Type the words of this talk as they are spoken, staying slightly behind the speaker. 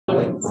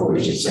for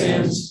which it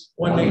stands,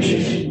 one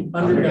nation,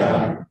 under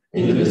God,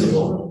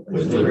 indivisible,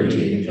 with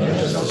liberty and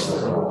justice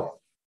for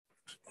all.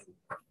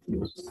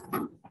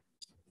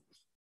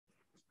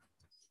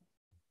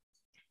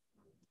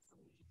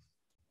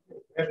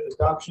 And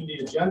adoption of the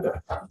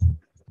agenda.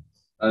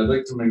 I'd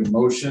like to make a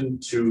motion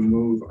to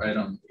move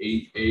item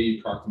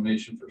 8A,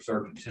 proclamation for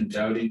Sergeant Tim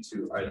Dowdy,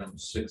 to item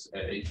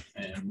 6A,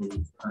 and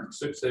move current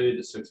 6A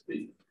to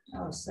 6B.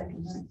 I'll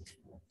second that.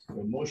 A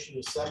motion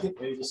is second.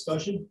 Any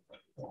discussion?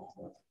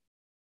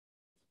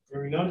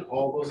 Hearing none.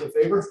 All those in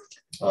favor?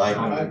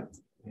 Aye.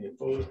 Any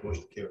opposed?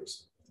 Motion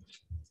carries.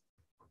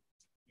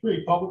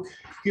 3, public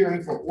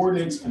hearing for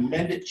ordinance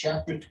amended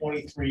chapter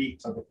 23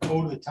 of the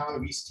Code of the Town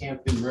of East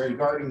Hampton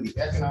regarding the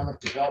Economic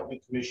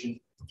Development Commission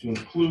to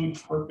include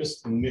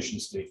purpose and mission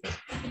statement.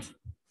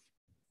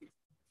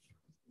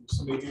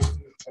 Somebody here from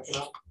the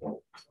Economic?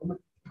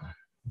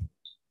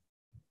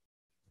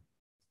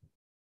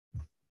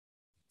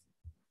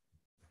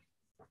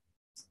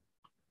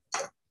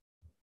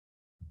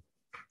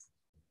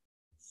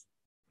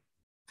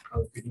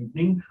 Good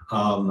evening.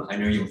 I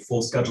know you have a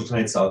full schedule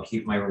tonight, so I'll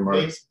keep my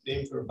remarks.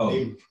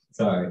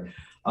 Sorry.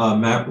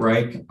 Matt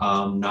Reich,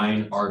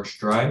 9 Arch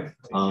Drive,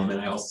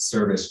 and I also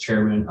serve as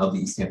chairman of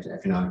the East Hampton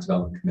Economic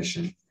Development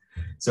Commission.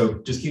 So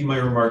just keeping my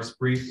remarks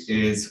brief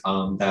is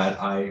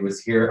that I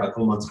was here a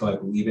couple months ago, I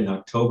believe in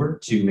October,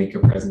 to make a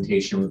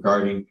presentation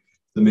regarding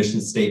the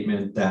mission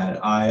statement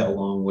that I,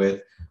 along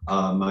with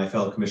my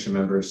fellow commission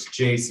members,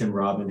 Jace and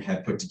Robin,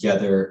 had put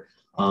together.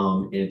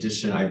 In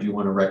addition, I do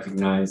want to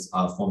recognize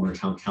former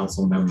town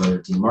council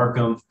member Dean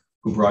Markham,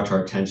 who brought to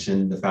our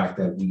attention the fact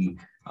that we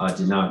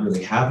did not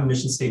really have a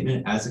mission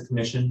statement as a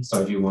commission.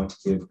 So I do want to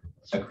give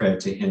a credit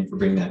to him for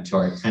bringing that to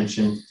our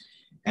attention.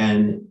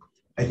 And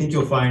I think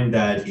you'll find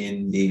that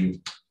in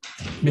the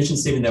mission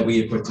statement that we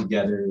had put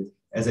together,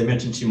 as I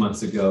mentioned 2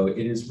 months ago,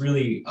 it is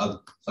really a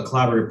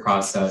collaborative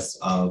process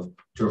to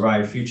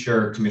provide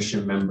future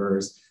commission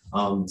members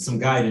some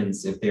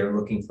guidance if they are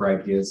looking for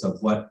ideas of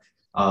what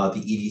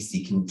the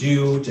EDC can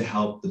do to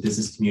help the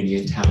business community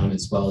in town,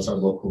 as well as our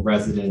local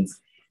residents.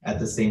 At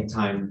the same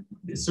time,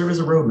 serve as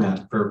a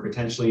roadmap for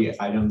potentially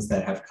items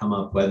that have come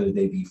up, whether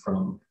they be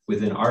from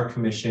within our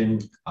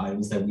commission,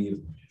 items that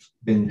we've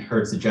been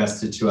heard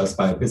suggested to us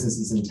by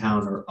businesses in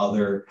town or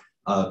other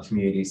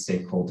community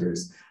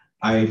stakeholders.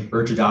 I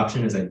urge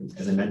adoption. As I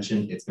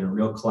mentioned, it's been a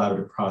real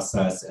collaborative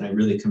process, and I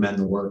really commend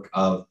the work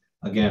of,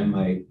 again,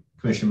 my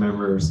commission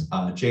members,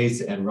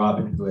 Jace and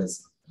Robin, who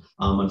has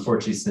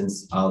unfortunately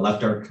since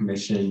left our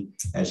commission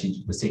as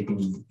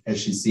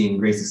she's seeing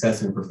great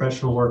success in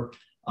professional work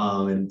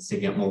and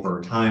taking up more of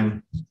her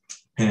time.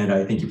 And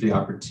I thank you for the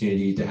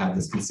opportunity to have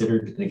this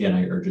considered. And again,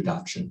 I urge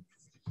adoption.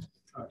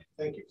 All right,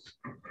 thank you.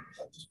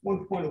 Just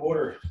one point of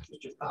order,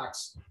 Mr.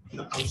 Cox.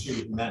 No, I'm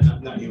serious,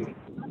 Matt, not you.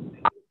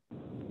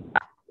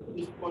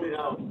 Just pointed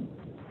out.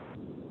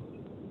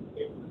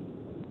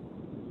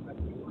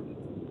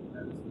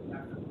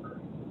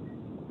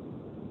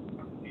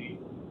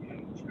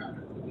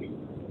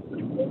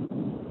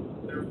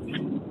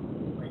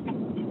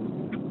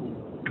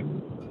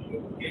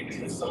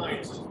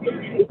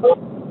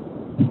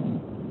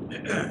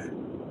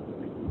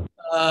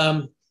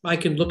 I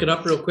can look it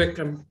up real quick.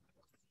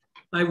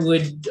 I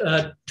would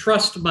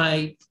trust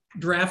my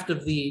draft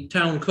of the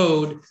town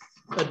code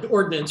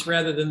ordinance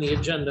rather than the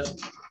agenda.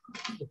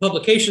 The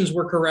publications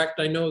were correct.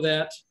 I know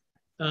that.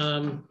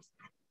 Okay,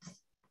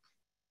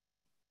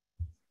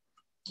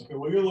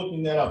 well, you're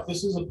looking that up.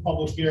 This is a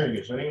public hearing.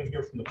 Is there anyone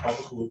here from the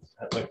public who would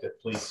like to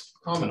please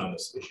comment on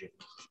this issue?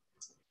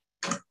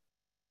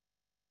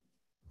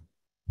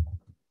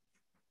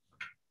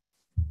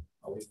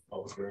 I'll leave the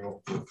public hearing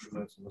open for a few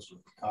minutes and Mr.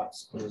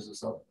 Cox clears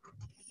this up.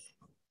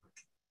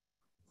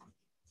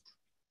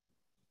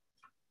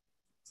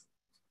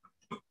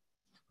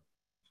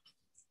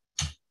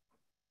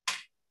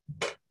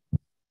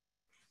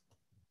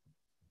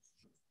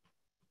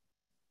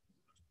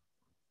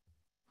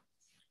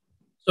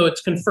 So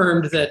it's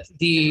confirmed that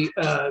the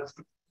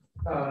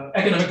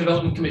Economic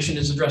Development Commission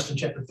is addressed in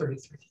Chapter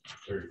 33.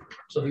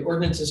 So the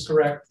ordinance is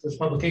correct. The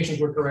publications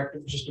were correct.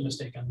 It was just a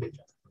mistake on the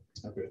agenda.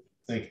 Okay,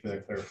 thank you for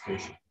that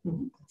clarification.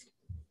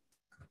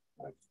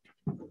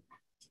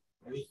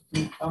 Any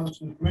comments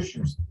from the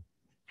commissioners?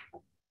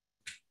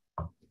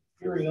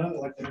 Hearing none, I'd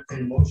like to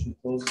entertain a motion to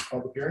close this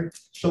public hearing.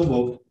 So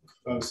moved.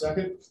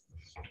 Second?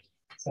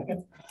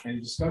 Second. Any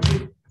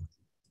discussion?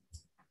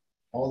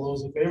 All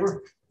those in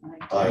favor?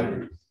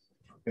 Aye.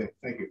 Okay,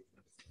 thank you.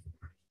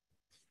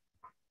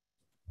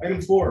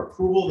 Item 4,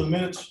 approval of the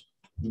minutes,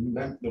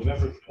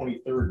 November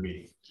 23rd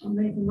meeting. I'll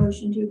make a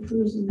motion to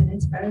approve the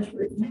minutes as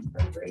written for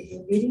the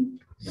regular meeting,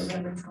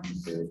 November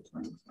 23rd,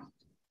 2020.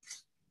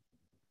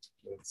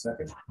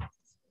 Second.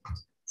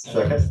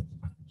 Second.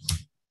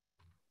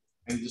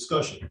 Any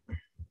discussion?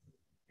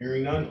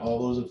 Hearing none, all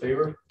those in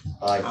favor?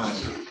 Aye.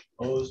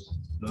 Opposed?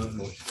 None.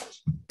 Motion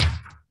carries.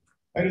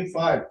 Item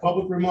 5,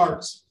 public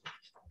remarks.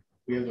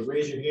 We have the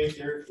raise your hand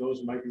here for those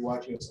who might be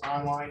watching us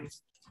online.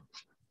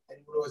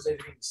 Anyone who has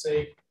anything to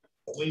say,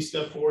 please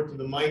step forward to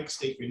the mic,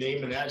 state your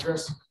name and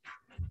address.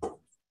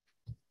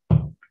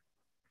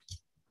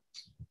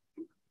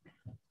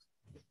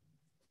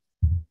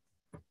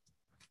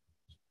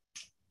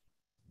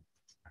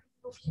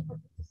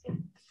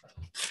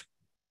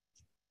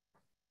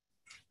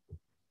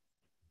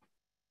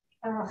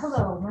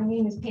 Hello, my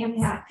name is Pam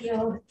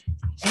Hatfield,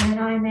 and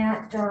I'm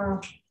at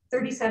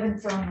 37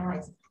 Fern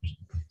Lane.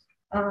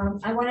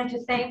 I wanted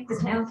to thank the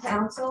town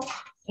council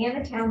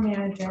and the town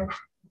manager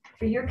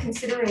for your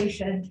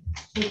consideration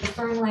with the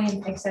Fern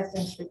Lane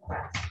acceptance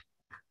request.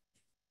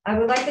 I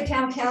would like the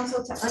town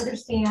council to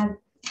understand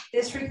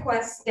this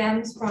request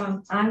stems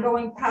from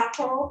ongoing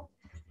pothole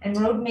and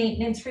road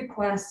maintenance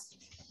requests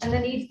and the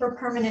need for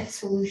permanent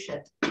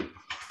solution.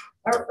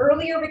 Our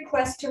earlier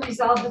requests to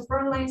resolve the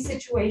Fern Lane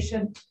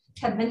situation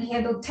have been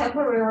handled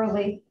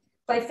temporarily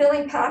by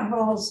filling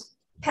potholes,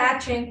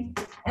 patching,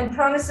 and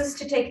promises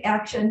to take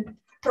action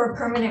for a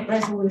permanent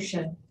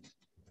resolution.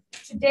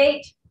 To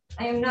date,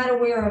 I am not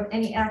aware of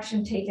any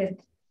action taken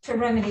to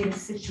remedy the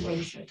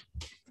situation.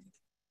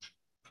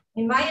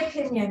 In my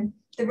opinion,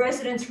 the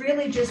residents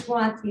really just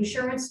want the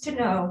assurance to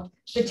know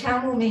the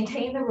town will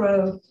maintain the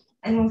road,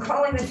 and when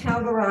calling the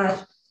town garage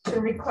to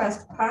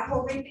request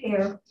pothole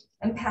repair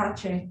and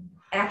patching,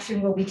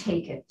 action will be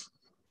taken.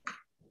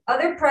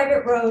 Other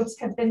private roads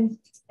have been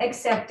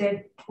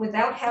accepted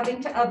without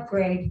having to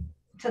upgrade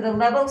to the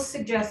levels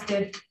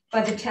suggested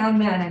by the town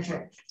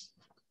manager.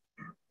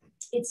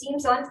 It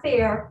seems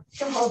unfair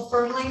to hold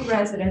Fern Lane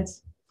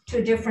residents to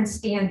a different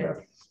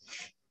standard.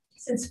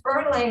 Since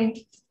Fern Lane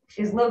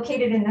is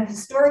located in the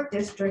historic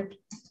district,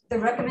 the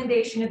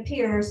recommendation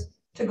appears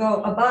to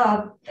go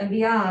above and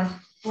beyond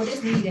what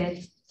is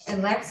needed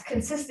and lacks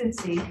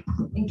consistency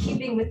in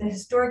keeping with the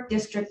historic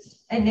district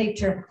and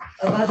nature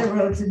of other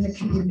roads in the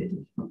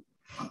community.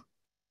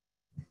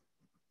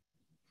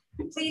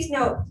 Please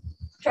note,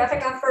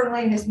 traffic on Fern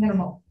Lane is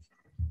minimal.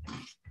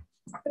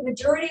 The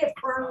majority of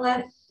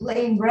Fern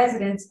Lane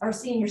residents are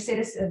senior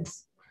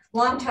citizens,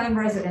 longtime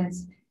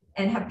residents,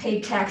 and have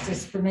paid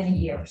taxes for many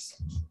years.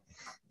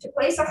 To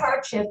place a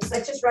hardship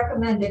such as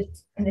recommended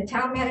in the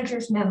town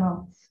manager's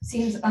memo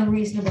seems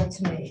unreasonable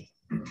to me.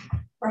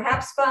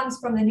 Perhaps funds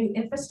from the new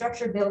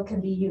infrastructure bill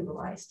can be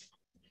utilized.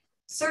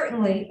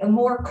 Certainly, a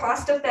more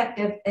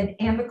cost-effective and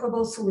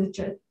amicable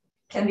solution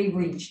can be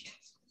reached.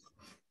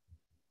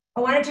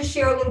 I wanted to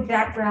share a little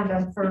background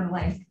on Fern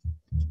Lane.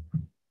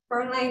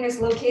 Fern Lane is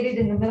located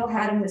in the Middle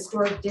Haddam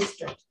Historic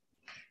District.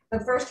 The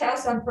first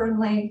house on Fern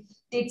Lane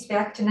dates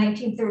back to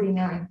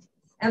 1939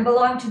 and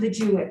belonged to the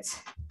Jewetts.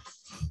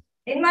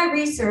 In my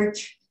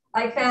research,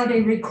 I found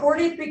a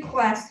recorded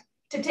request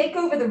to take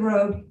over the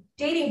road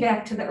dating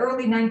back to the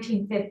early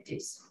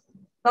 1950s,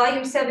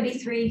 volume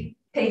 73,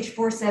 page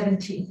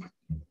 417,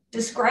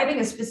 describing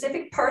a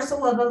specific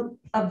parcel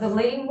of the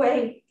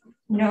laneway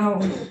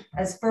known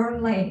as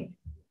Fern Lane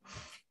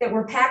that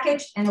were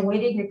packaged and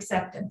awaiting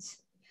acceptance.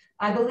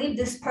 I believe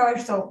this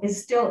parcel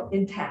is still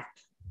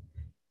intact.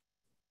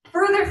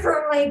 Further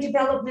Fern Lane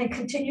development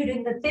continued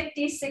in the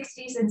 50s,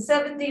 60s, and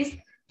 70s,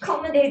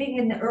 culminating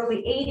in the early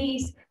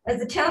 80s as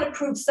the town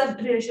approved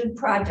subdivision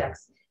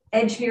projects,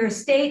 Edgemere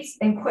Estates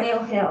and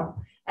Quail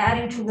Hill,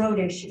 adding to road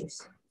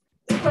issues.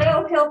 The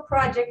Quail Hill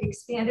project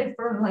expanded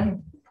Fern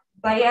Lane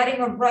by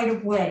adding a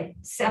right-of-way,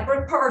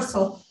 separate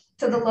parcel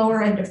to the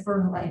lower end of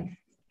Fern Lane.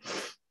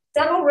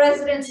 Several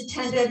residents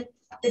attended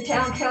the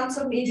town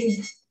council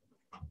meeting.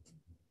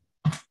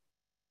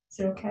 Is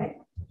it okay?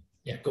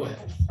 Yeah, go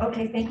ahead.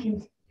 Okay, thank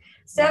you.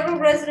 Several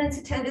residents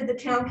attended the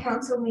town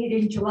council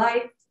meeting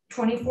July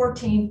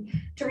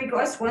 2014 to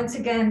request once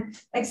again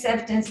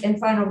acceptance and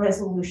final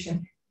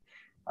resolution.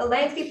 A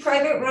lengthy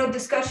private road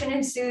discussion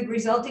ensued,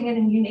 resulting in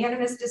a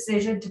unanimous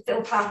decision to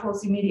fill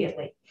potholes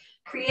immediately,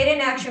 create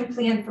an action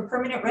plan for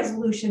permanent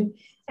resolution,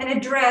 and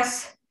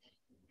address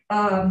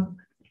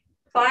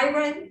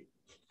Byron,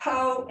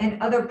 Poe,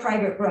 and other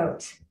private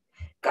roads.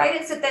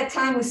 Guidance at that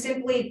time was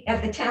simply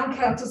at the town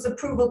council's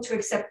approval to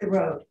accept the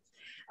road.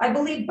 I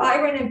believe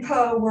Byron and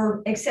Poe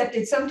were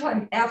accepted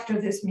sometime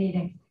after this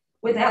meeting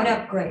without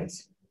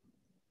upgrades.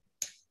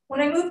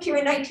 When I moved here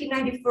in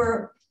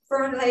 1994,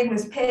 Fern Lane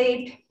was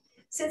paved.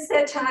 Since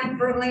that time,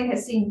 Fern Lane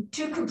has seen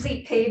 2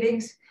 complete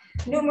pavings,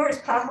 numerous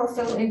pothole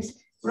fillings,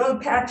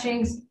 road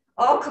patchings,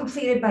 all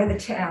completed by the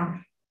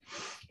town.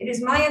 It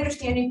is my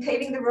understanding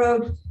paving the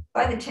road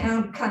by the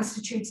town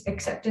constitutes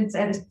acceptance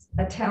as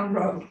a town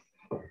road.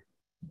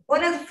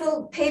 One of the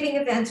full paving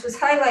events was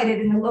highlighted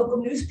in the local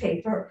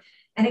newspaper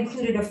and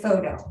included a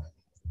photo.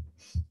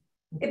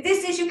 If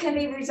this issue can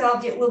be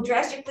resolved, it will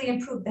drastically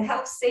improve the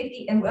health,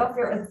 safety, and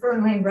welfare of the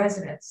Fern Lane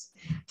residents.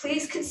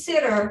 Please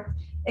consider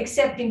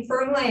accepting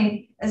Fern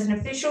Lane as an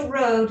official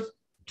road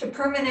to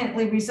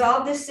permanently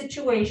resolve this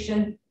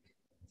situation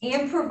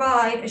and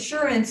provide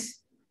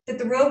assurance that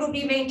the road will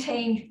be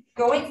maintained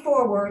going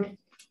forward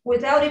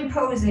without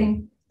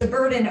imposing the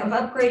burden of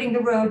upgrading the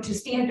road to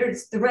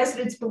standards the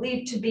residents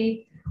believe to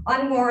be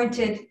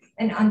unwarranted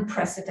and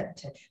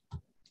unprecedented.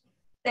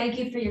 Thank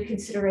you for your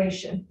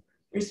consideration.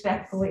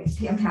 Respectfully,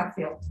 Pam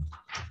Hatfield.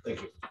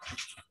 Thank you.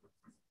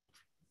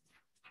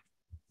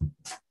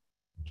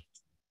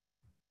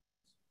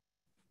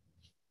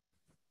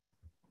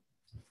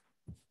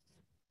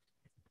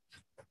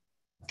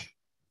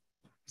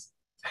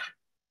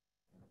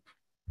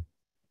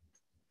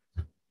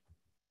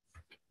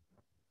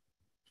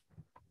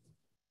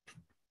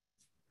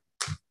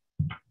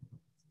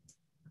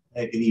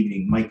 Good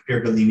evening, Mike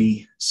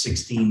Piergolini,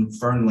 16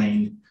 Fern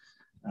Lane,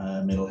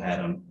 Middle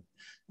Haddam.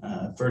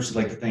 First, I'd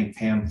like to thank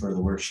Pam for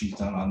the work she's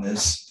done on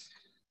this.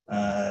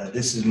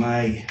 This is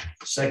my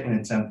second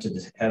attempt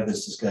to have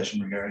this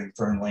discussion regarding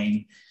Fern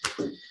Lane.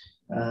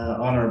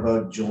 On or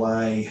about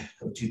July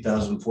of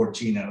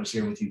 2014, I was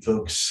here with you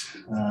folks,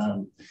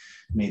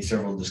 made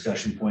several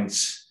discussion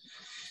points.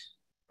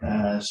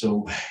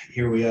 So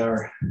here we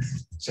are,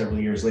 several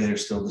years later,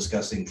 still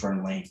discussing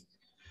Fern Lane.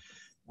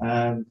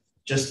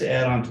 Just to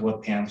add on to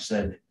what Pam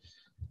said,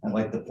 I'd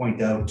like to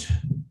point out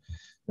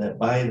that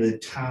by the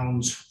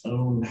town's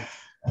own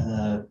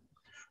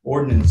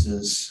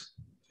ordinances,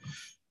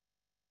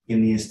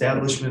 in the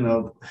establishment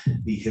of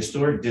the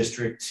historic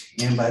district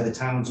and by the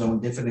town's own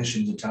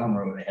definitions of town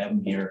road, I have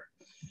them here,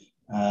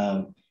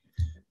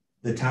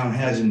 the town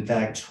has in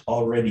fact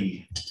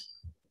already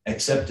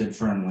accepted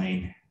Fern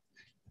Lane,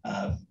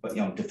 but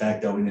de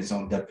facto in its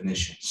own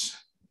definitions.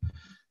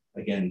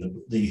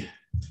 Again, the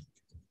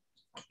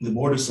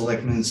Board of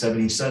Selectmen in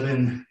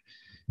 77,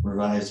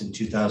 revised in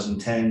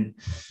 2010,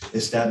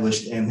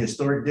 established an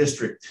historic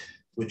district,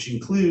 which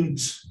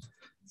includes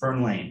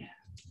Fern Lane.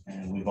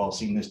 And we've all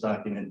seen this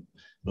document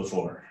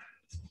before.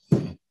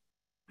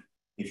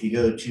 If you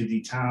go to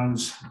the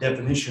town's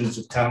definitions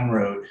of town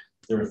road,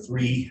 there are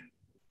 3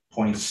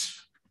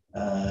 points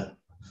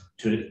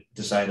to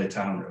decide a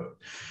town road.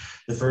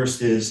 The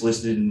first is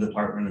listed in the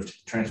Department of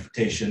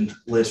Transportation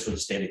list for the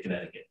state of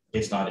Connecticut.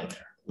 It's not in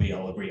there. We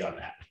all agree on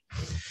that.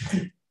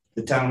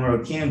 The town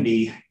road can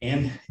be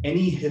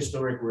any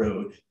historic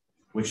road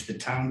which the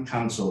town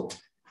council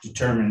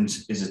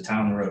determines is a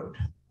town road,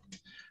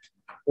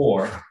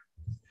 or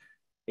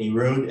a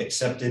road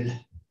accepted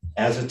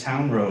as a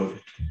town road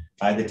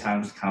by the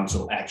town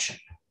council action.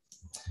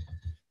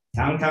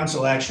 Town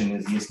council action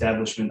is the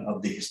establishment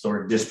of the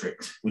historic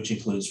district, which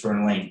includes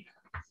Fern Lane.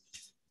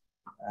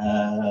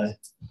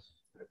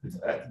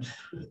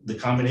 The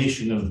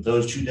combination of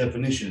those 2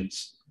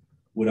 definitions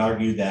would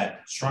argue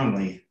that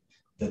strongly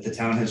that the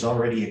town has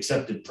already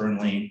accepted Fern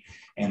Lane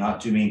and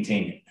ought to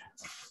maintain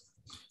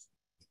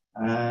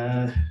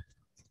it.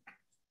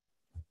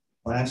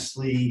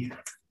 Lastly,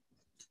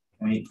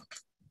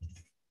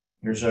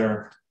 here's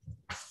our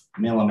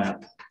Mela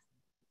map.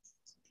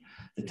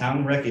 The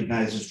town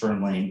recognizes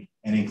Fern Lane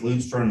and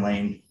includes Fern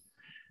Lane,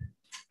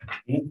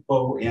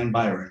 Bow and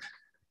Byron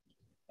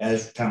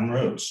as town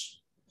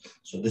roads.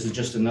 So this is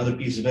just another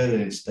piece of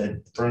evidence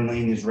that Fern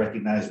Lane is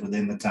recognized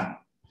within the town.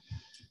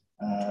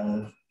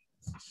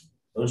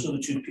 Those are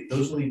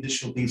the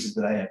additional pieces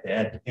that I have to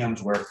add to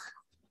Pam's work.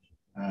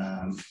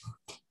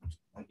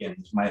 Again,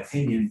 it's my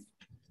opinion,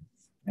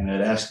 and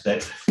I'd ask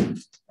that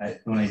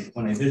when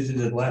I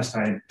visited last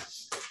time,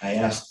 I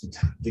asked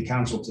the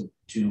council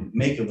to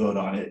make a vote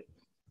on it.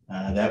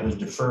 That was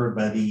deferred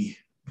by the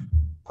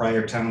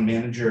prior town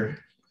manager,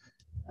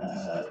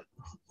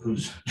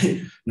 who's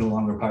no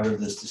longer part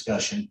of this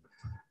discussion.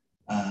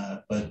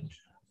 But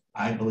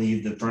I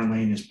believe that Fern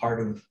Lane is part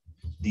of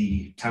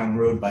the town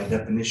road by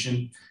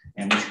definition,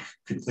 and we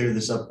could clear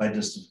this up by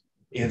just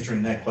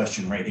answering that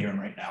question right here and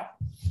right now.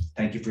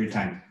 Thank you for your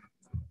time.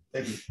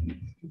 Thank you.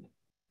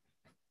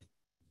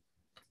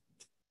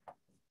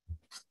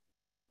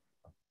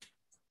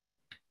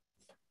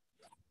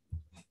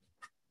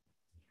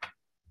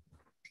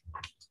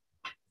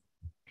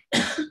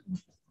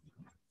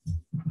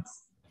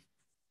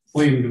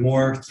 William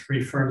DeMore,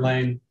 3 Fern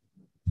Lane.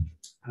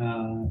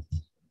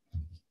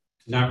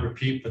 Not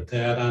repeat, but to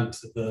add on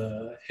to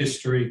the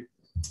history.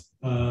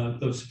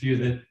 Those of you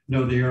that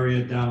know the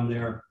area down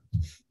there,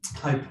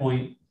 High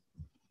Point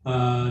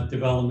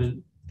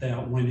development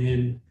that went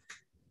in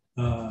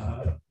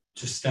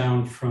just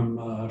down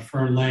from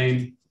Fern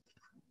Lane.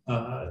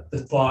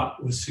 The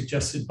thought was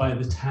suggested by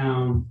the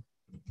town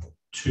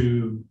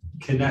to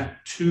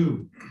connect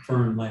to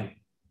Fern Lane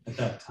at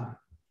that time.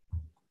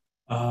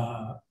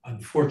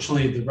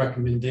 Unfortunately, the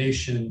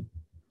recommendation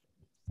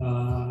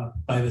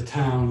by the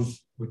town,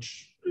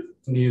 which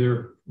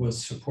neither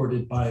was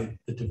supported by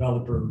the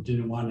developer who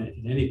didn't want it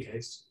in any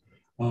case,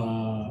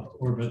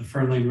 or by the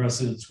Fern Lane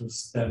residents,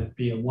 was that it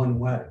be a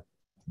one-way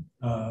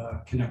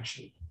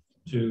connection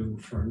to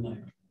Fern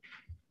Lane.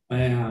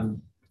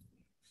 And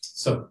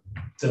so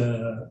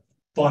the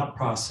thought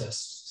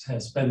process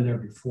has been there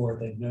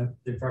before.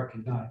 They've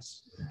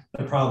recognized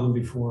the problem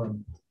before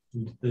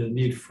and the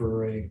need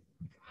for a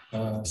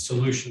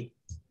solution.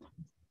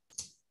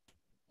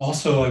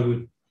 Also, I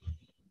would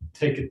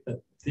take it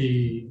that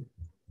the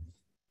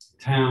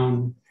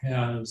town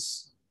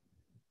has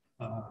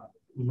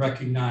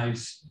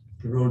recognized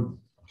the road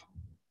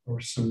or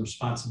some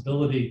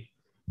responsibility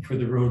for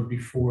the road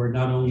before,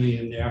 not only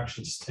in the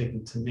actions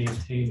taken to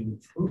maintain and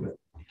improve it,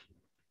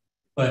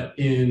 but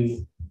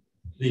in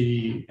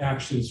the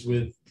actions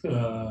with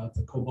the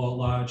Cobalt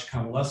Lodge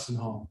Convalescent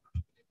Home.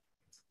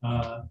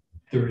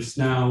 There is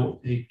now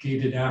a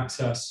gated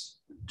access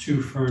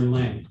to Fern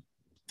Lane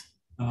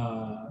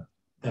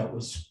that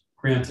was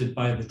granted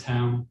by the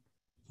town.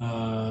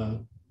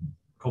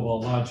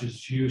 Cobalt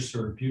Lodge's use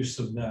or abuse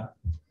of that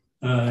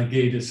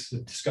gate is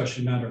a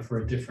discussion matter for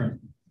a different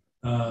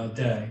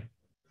day.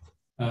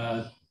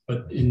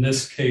 But in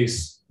this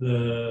case,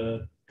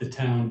 the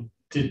town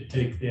did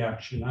take the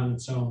action on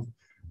its own,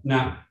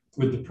 not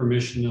with the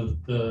permission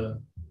of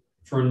the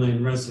Fern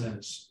Lane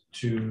residents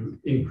to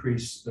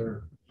increase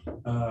their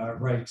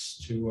rights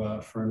to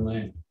Fern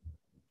Lane.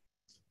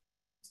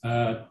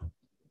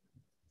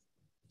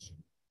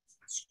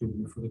 Excuse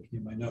me for looking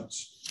at my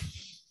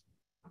notes.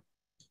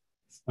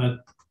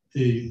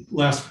 The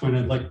last point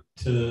I'd like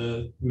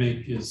to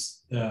make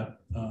is that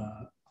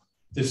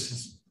this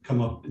has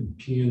come up in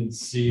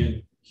P&Z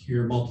and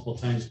here multiple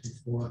times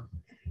before.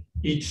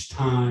 Each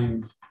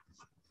time,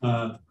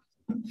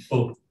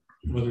 both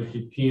whether it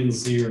be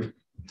P&Z or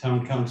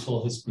town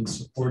council has been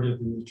supportive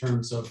in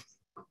terms of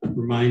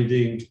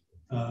reminding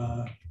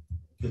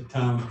the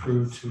town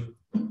crew to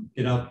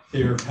get out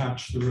there,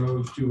 patch the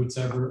roads, do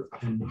whatever,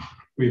 and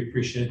we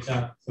appreciate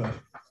that. But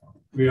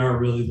we are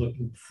really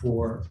looking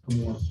for a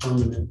more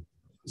permanent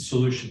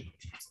solution,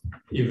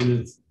 even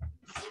if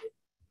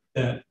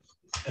that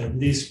at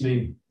least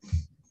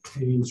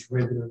maintains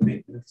regular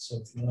maintenance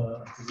of the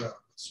road.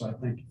 So I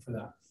thank you for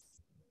that.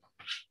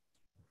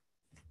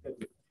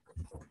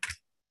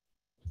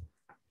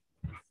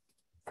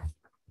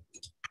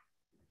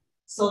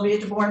 Sylvia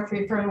DeBoer,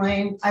 3 Fern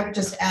Lane. I would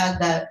just add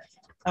that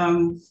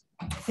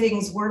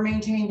things were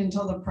maintained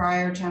until the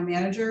prior town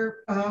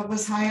manager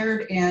was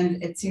hired,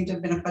 and it seemed to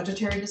have been a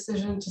budgetary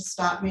decision to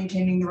stop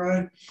maintaining the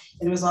road.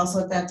 And it was also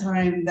at that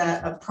time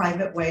that a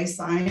private way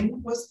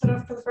sign was put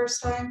up for the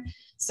first time.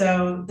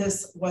 So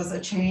this was a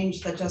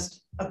change that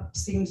just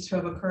seems to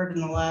have occurred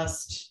in the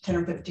last 10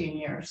 or 15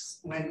 years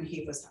when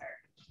he was hired.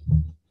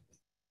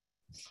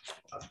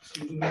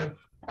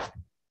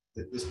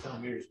 This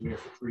town mayor's been here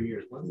for 3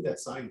 years. When did that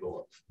sign go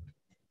up?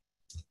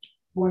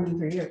 More than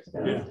 3 years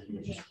ago. Yeah.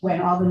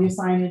 When all the new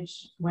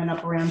signage went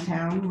up around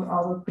town with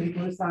all the pretty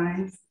blue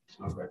signs.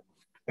 Okay,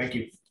 thank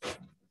you.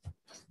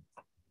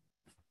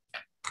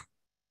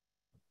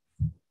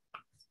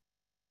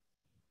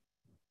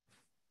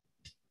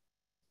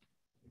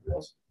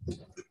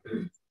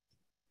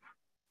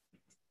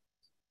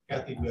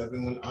 Kathy, do you have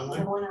anyone online?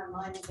 Someone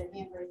online with their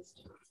hand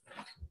raised.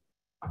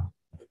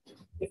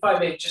 If I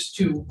may, just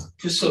so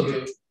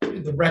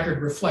the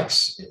record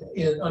reflects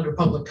under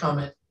public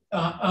comment.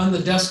 On the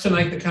desk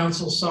tonight, the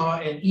council saw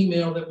an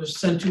email that was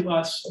sent to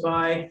us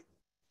by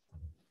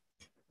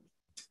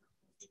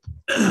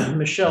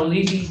Michelle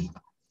Levy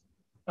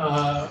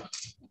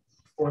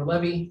or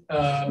Levy,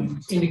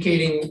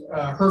 indicating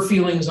her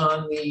feelings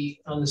on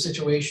the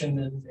situation,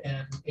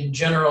 and in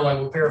general, I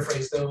will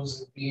paraphrase those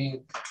as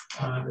being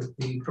that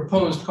the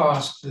proposed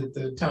cost that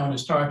the town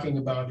is talking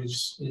about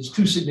is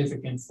too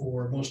significant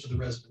for most of the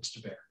residents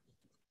to bear.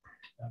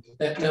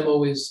 That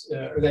memo is,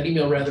 or that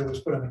email rather,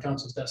 was put on the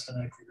council's desk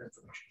tonight for your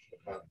information.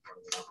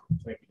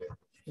 Thank you,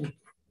 Dave.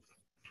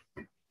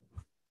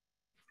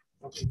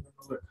 Okay, no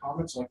other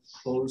comments? I'd like to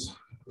close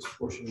this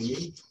portion of the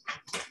meeting.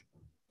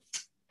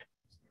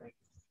 Thank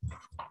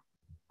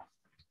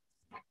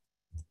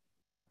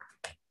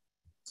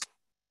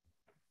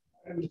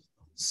you. Item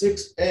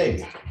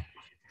 6A,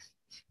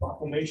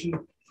 proclamation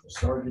of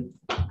Sergeant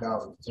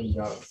Dowdy, Tim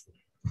Dowdy.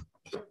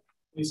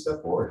 Please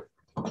step forward.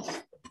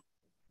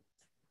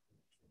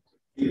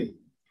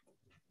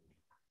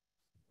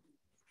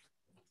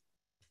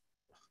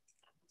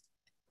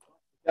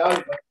 Dowdy, I'd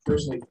like to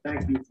personally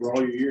thank you for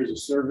all your years of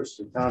service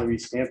to the town of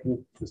East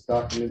Hampton. This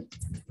document,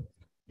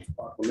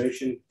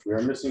 proclamation, we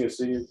are missing a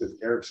signature because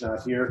Eric's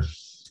not here.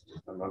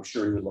 I'm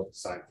sure he would love to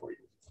sign for you.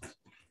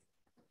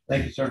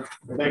 Thank you, sir.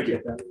 Thank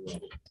you.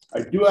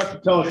 I do have to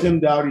tell a Tim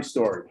Dowdy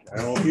story. I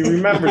don't know if you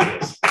remember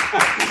this.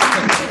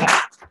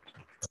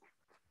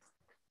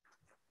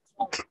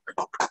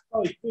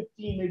 Probably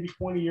 15, maybe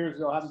 20 years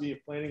ago, I had to be a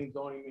planning and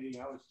zoning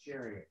meeting. I was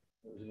chairing it.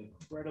 It was an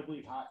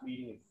incredibly hot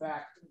meeting. In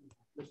fact,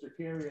 Mr.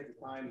 Carey at the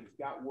time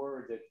got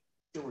word that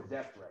there were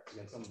death threats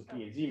against some of the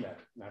P&Z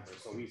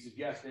members. So he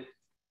suggested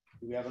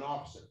we have an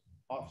officer.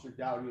 Officer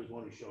Dowdy was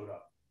one who showed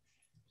up.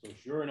 So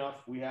sure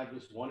enough, we had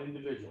this one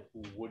individual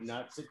who would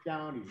not sit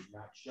down. He would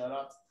not shut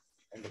up.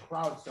 And the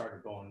crowd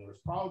started going. There was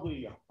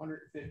probably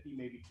 150,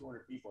 maybe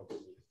 200 people.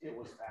 It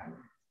was packed.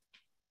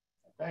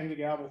 I banged the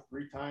gavel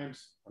 3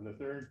 times. On the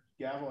 3rd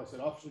gavel, I said,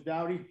 Officer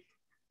Dowdy,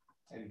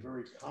 and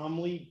very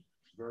calmly,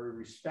 very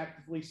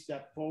respectfully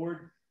stepped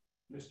forward.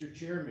 Mr.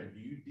 Chairman, do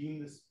you deem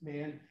this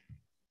man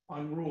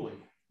unruly?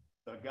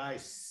 The guy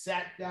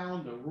sat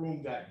down. The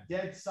room got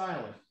dead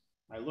silent.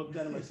 I looked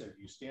at him. I said, if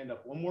you stand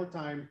up one more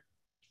time,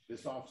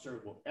 this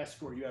officer will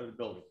escort you out of the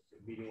building. The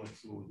meeting went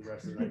smooth the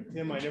rest of the night.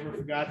 Tim, I never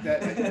forgot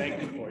that. I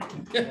thank you for you.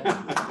 Thank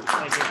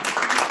you.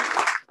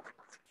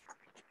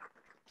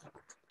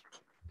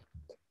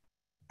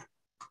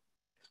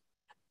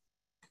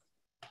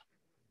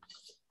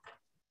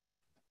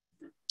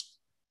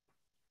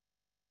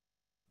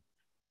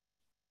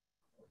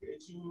 Okay,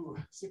 to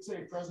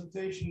 6A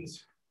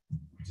presentations,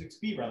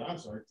 6B rather, I'm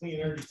sorry, Clean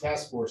Energy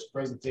Task Force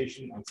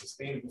presentation on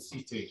sustainable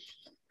CT.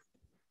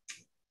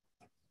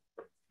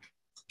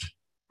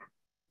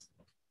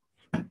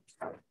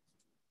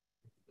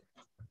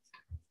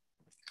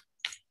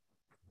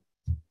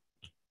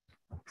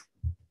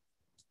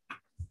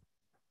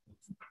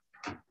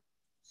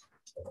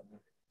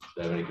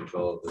 Do I have any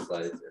control of the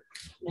slides?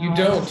 You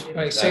don't,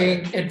 by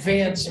saying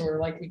advance or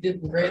like we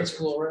did in grade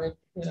school, right?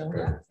 You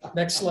know,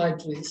 next slide,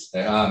 please.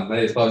 My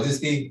name is Paul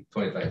Ziski,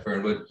 25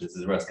 Fernwood. This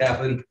is Russ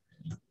Kaplan.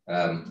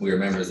 We are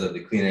members of the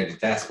Clean Energy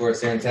Task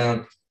Force here in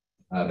town.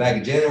 Back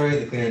in January,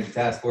 the Clean Energy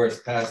Task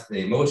Force passed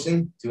a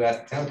motion to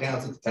ask the town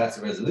council to pass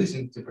a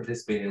resolution to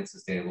participate in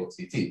sustainable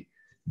CT.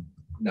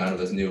 None of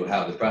us knew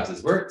how the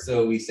process worked,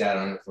 so we sat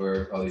on it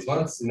for all these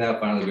months, and now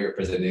finally we are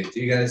presenting it to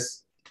you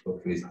guys,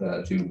 hopefully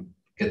to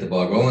get the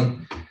ball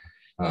rolling.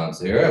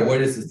 So here,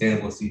 what is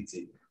sustainable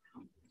CT?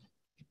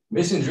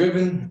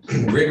 Mission-driven,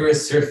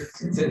 rigorous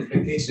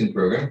certification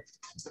program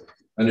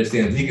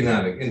understands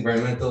economic,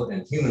 environmental,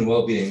 and human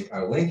well-being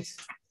are linked.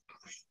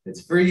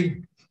 It's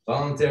free,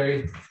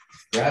 voluntary,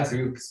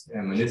 grassroots,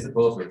 and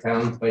municipal for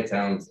towns by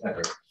towns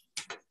effort.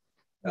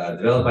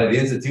 Developed by the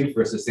Institute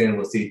for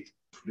Sustainable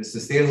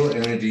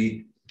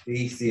Energy,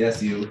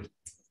 ECSU,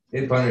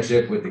 in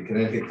partnership with the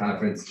Connecticut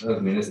Conference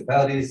of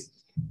Municipalities,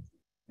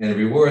 and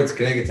rewards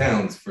Connecticut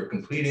towns for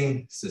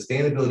completing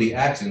sustainability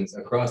actions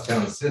across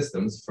town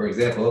systems, for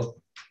example,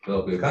 the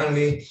local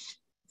economy,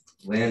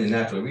 land and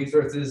natural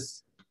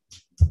resources,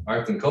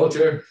 arts and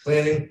culture,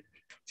 planning,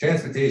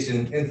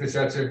 transportation,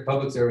 infrastructure,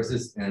 public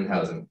services, and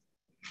housing.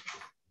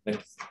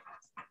 Next.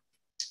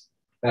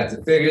 Back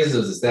to figures, it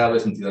was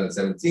established in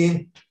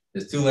 2017.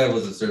 There's 2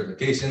 levels of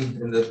certification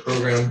in the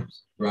program,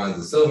 bronze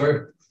and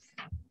silver.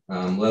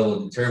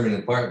 Level determined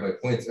in part by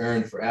points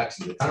earned for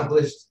actions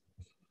accomplished.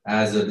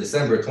 As of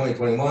December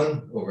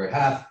 2021, over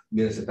half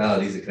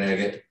municipalities in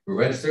Connecticut were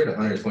registered,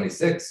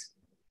 126,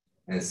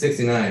 and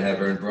 69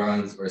 have earned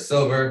bronze or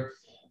silver.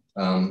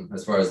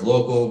 As far as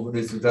local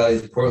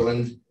municipalities,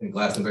 Portland and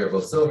Glastonbury are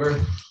both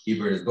silver,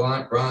 Hebron is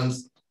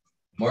bronze,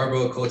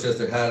 Marlborough,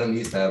 Colchester, Haddam,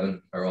 East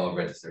Haven are all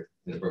registered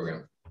in the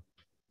program.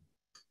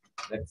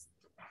 Next.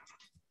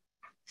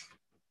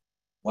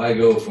 Why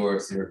go for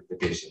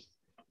certification?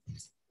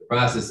 The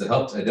process that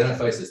helps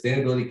identify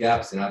sustainability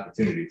gaps and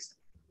opportunities,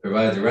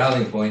 provides a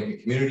rallying point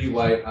and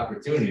community-wide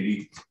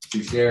opportunity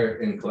to share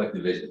in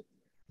collective vision,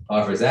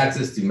 offers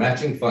access to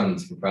matching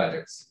funds for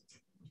projects.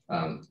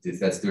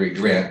 That's through a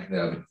grant,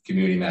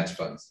 community match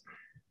funds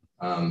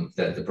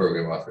that the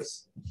program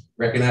offers.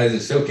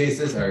 Recognizes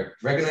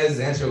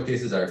and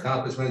showcases our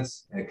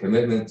accomplishments and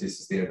commitment to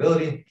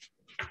sustainability,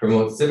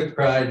 promotes civic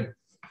pride,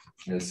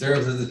 and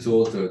serves as a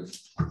tool to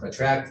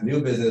attract new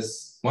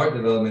business, smart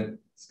development,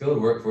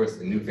 skilled workforce,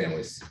 and new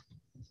families.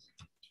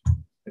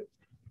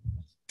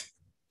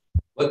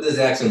 What does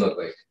action look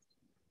like?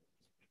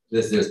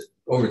 There's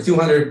over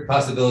 200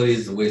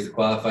 possibilities of ways to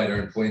qualify to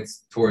earn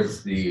points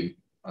towards the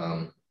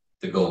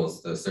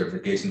goals, the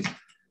certifications.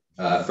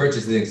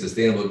 Purchasing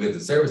sustainable goods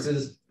and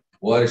services,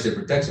 watershed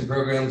protection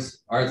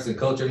programs, arts and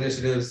culture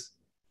initiatives,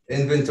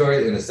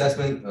 inventory and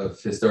assessment of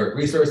historic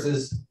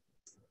resources,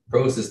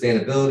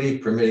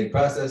 pro-sustainability permitting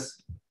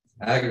process,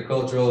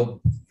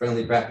 agricultural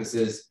friendly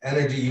practices,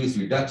 energy use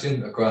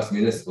reduction across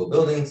municipal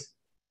buildings,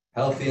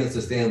 healthy and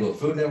sustainable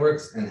food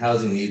networks, and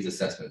housing needs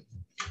assessment.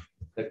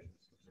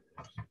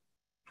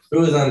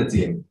 Who is on the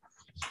team?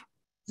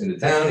 In the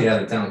town, you have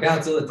the town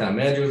council, the town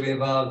manager will be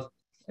involved,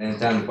 and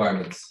town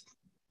departments.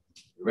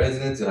 The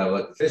residents will have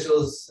elected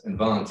officials and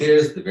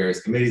volunteers, the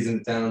various committees in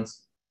the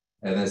towns,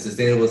 and then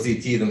Sustainable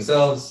CT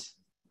themselves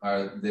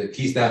are the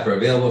key staff are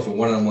available for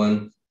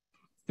one-on-one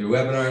through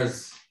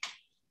webinars,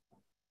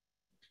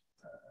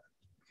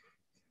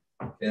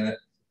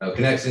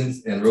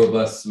 connections, and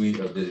robust suite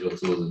of digital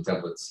tools and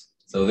templates.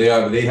 So they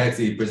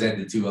actually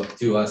presented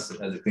to us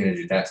as a Clean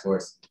Energy Task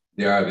Force.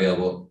 They are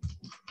available.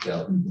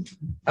 So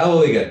how will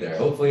we get there?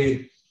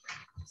 Hopefully,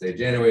 say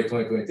January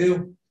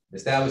 2022,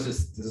 establish a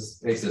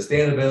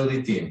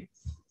sustainability team.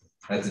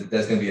 That's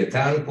going to be a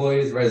town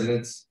employees,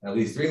 residents, at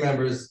least 3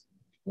 members,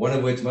 one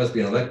of which must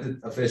be an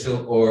elected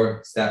official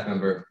or staff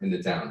member in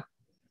the town.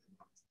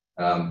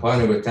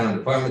 Partner with town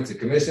departments and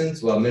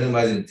commissions while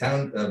minimizing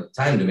time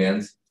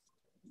demands.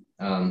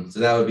 So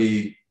that would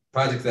be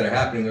projects that are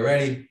happening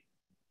already.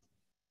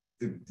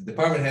 The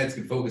department heads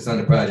can focus on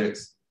the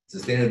projects.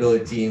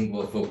 Sustainability team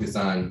will focus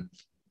on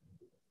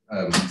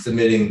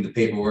submitting the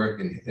paperwork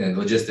and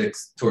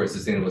logistics towards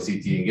Sustainable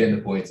CT and getting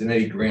the points and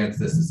any grants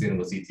that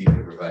Sustainable CT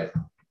can provide.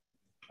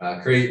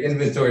 Create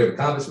inventory of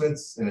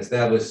accomplishments and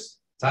establish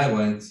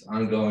timelines,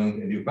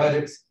 ongoing and new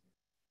projects.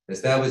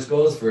 Establish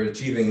goals for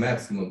achieving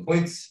maximum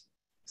points.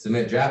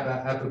 Submit draft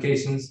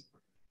applications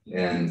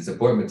and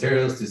support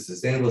materials to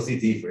Sustainable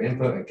CT for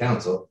input and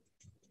council.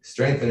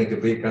 Strengthen and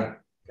complete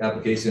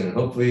application, and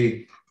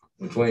hopefully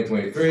in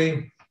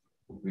 2023,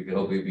 we can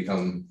hopefully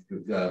become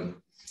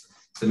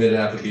submit an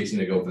application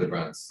to go for the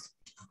bronze.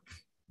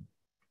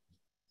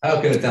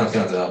 How can the town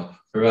council help?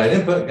 Provide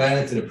input,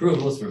 guidance, and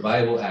approvals for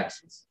viable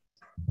actions.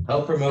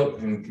 Help promote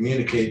and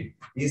communicate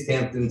East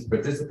Hampton's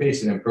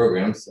participation in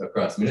programs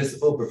across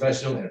municipal,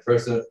 professional, and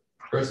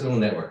personal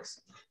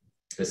networks.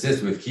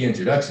 Assist with key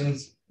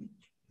introductions.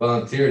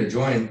 Volunteer to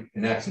join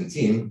an action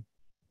team.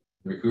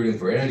 Recruiting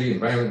for energy,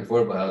 environment,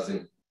 affordable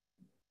housing.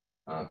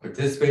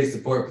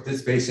 Support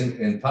participation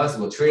in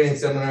possible training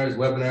seminars,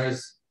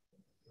 webinars.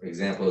 For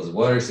example, is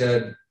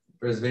watershed,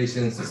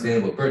 preservation,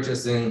 sustainable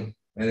purchasing,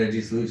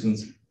 energy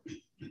solutions.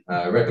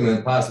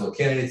 Recommend possible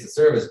candidates to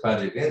serve as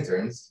project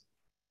interns.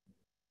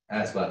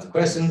 Ask lots of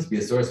questions, be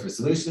a source for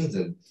solutions,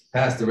 and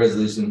pass the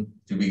resolution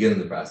to begin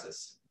the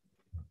process.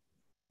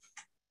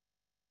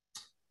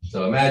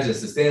 So imagine a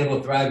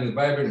sustainable, thriving,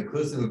 vibrant,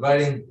 inclusive,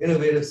 inviting,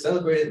 innovative,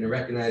 celebrated, and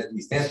recognized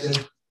East Hampton.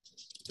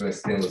 Join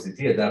Sustainable CT,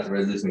 adopt the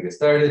resolution to get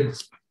started.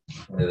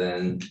 And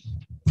then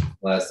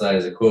last slide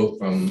is a quote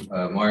from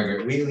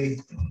Margaret Wheatley.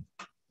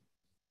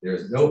 There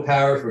is no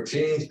power for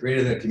change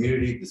greater than a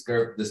community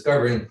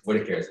discovering what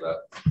it cares about.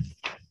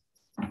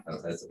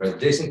 That's the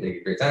presentation. Thank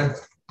you for your time.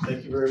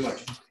 Thank you very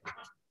much.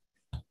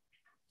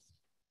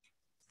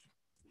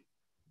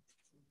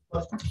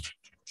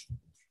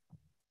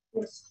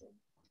 Yes.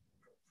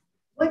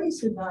 What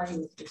is the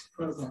value of this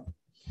program?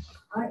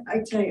 I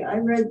tell you, I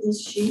read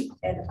this sheet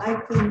and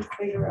I couldn't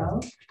figure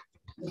out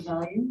the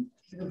value,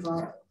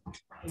 the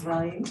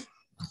value.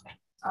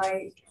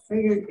 I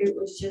figured it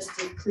was just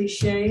a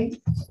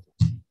cliche,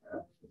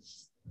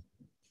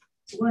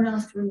 one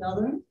after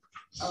another.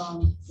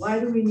 Why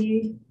do we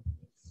need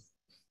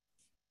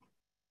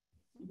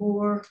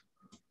more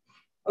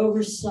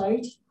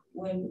oversight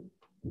when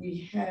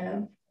we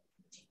have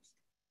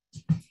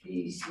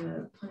these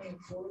plenty of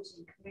boards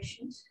and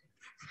commissions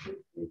who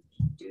could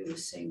do the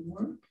same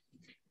work?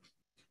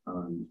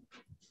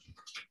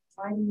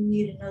 Why do we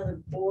need another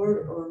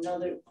board or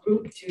another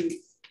group to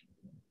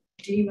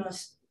deem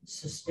us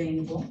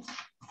sustainable?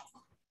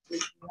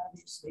 Which we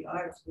obviously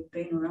are if we've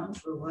been around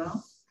for a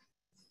while.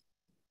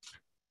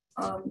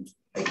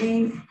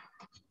 Again,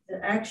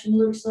 the action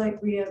looks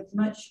like we have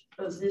much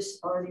of this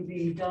already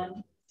being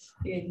done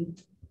in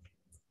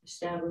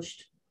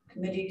established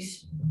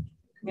committees,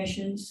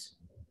 commissions.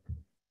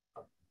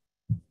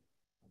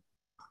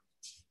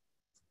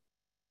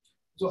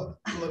 So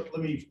let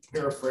me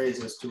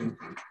paraphrase as to,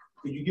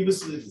 could you give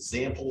us an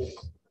example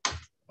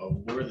of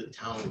where the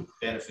town would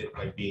benefit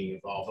by being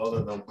involved,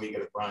 other than we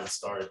get a Bronze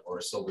Star or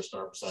a Silver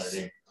Star beside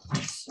it?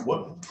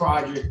 What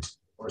project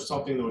or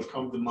something that would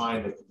come to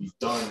mind that could be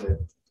done that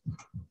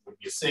would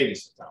be a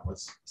savings to town?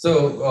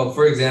 So,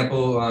 for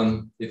example,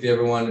 if you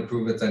ever want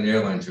improvements on the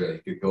airline trail,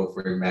 you could go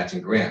for a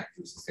matching grant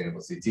through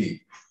Sustainable CT.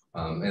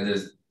 And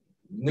there's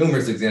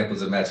numerous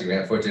examples of matching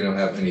grant. Unfortunately, I don't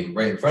have any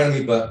right in front of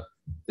me, but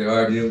there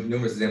are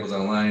numerous examples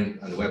online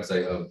on the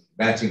website of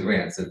matching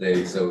grants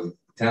that so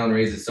town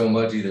raises so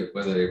much, either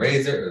whether they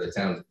raise it or the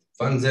town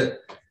funds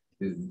it.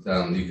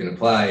 You can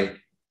apply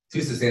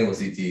to Sustainable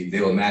CT. They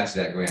will match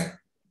that grant,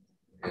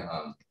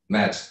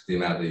 match the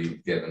amount that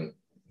you've given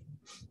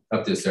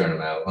up to a certain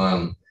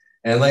amount.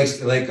 And like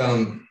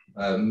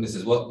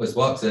Ms.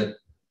 Walk said,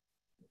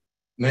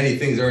 many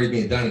things are already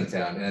being done in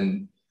town,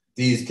 and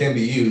these can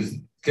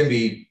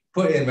be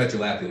put in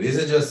retroactively. These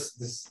are just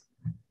this.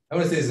 I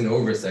want to say it's an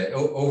oversight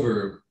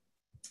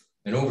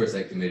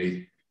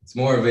committee. It's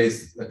more of a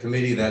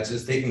committee that's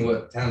just taking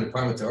what town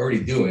departments are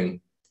already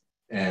doing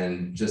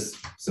and just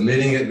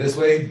submitting it this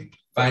way,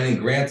 finding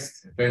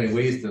grants, finding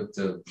ways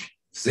to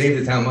save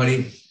the town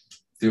money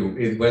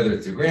through, whether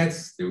it's through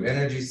grants, through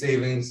energy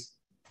savings.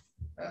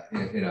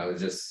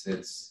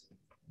 It's.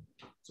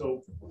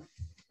 So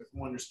if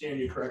I understand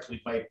you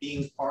correctly, by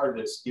being part of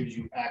this gives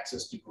you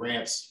access to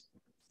grants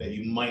that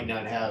you might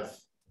not have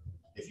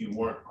if you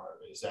weren't part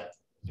of it. Is that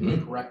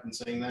correct in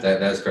saying that?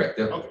 That's correct.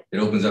 Yep. Okay. It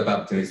opens up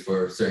opportunities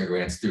for certain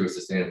grants through a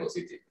Sustainable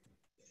CT.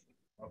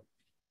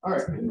 All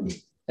right.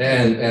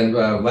 And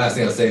last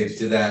thing I'll say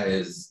to that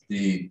is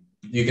you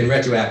can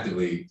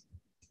retroactively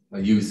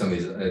use some of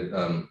these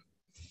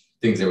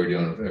things that we're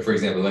doing. For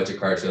example,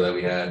 electric car show that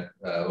we had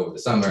over the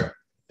summer,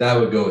 that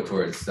would go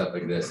towards stuff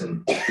like this.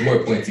 And the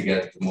more points you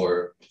get, the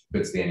more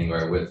good standing you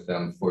are with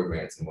for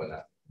grants and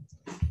whatnot.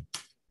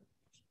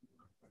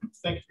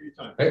 Thank you for your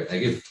time. All right,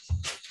 thank you.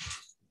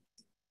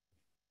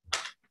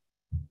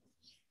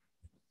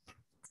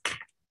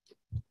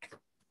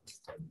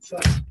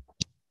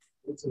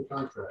 What's the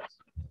contract?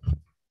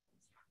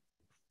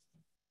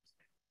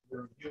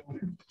 We're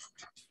reviewing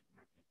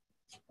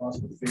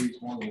possible phase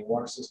one of the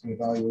water system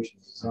evaluation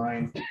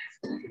design.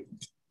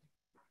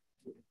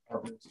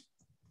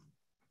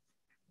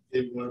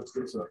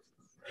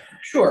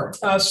 Sure.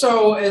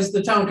 So as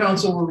the town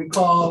council will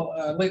recall,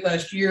 late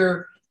last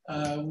year,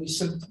 we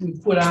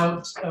put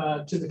out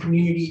to the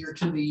community or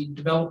to the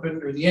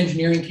development or the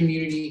engineering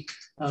community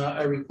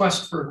a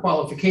request for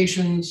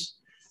qualifications.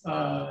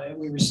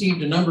 We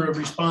received a number of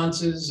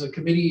responses. A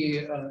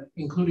committee,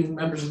 including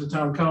members of the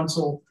town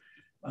council,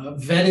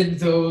 vetted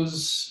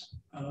those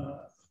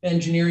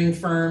engineering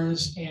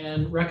firms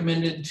and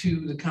recommended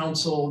to the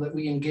council that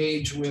we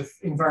engage with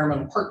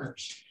Environmental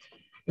Partners.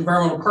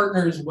 Environmental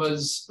Partners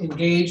was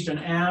engaged and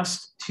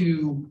asked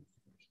to,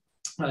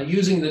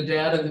 using the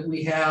data that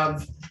we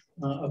have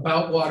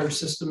about water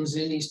systems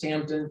in East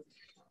Hampton,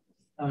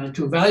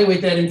 to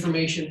evaluate that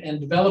information and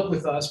develop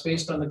with us,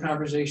 based on the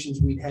conversations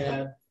we'd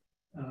had,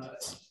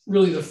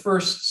 really the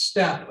first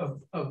step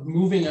of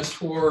moving us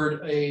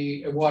toward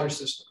a water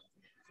system.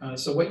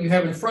 So what you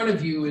have in front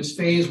of you is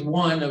phase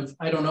one of,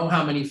 I don't know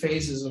how many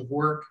phases of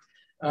work.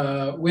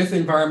 with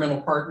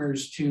environmental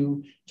partners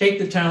to take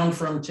the town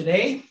from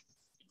today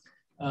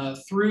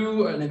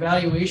through an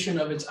evaluation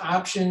of its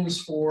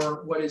options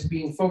for what is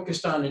being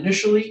focused on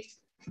initially,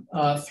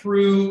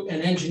 through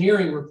an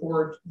engineering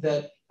report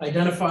that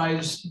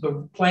identifies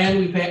the plan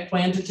we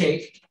plan to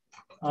take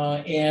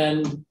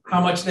and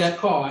how much that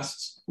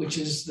costs, which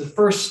is the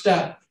first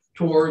step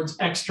towards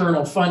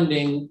external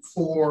funding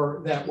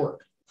for that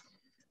work.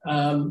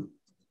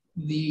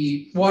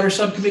 The Water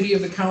Subcommittee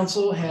of the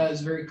Council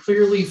has very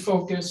clearly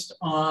focused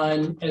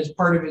on, as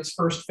part of its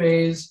first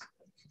phase,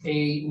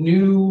 a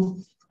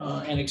new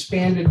and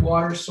expanded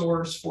water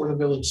source for the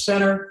village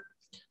center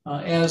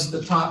as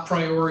the top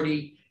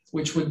priority,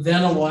 which would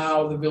then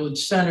allow the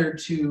village center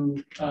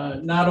to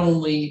not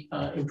only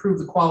improve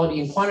the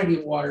quality and quantity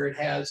of water it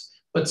has,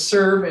 but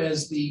serve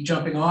as the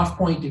jumping off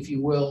point, if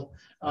you will,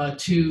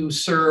 to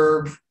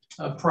serve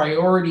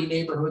priority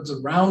neighborhoods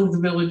around the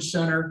village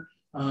center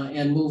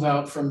and move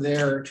out from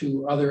there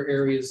to other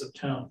areas of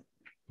town.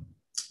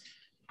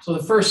 So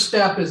the first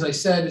step, as I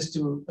said, is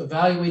to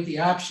evaluate the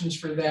options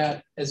for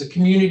that, as a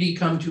community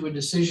come to a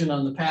decision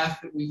on the path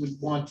that we would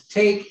want to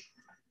take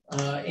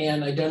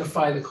and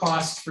identify the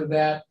costs for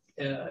that,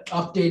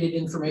 updated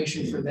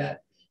information for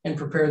that, and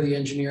prepare the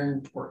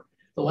engineering report.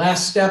 The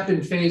last step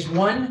in phase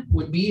one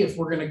would be, if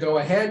we're going to go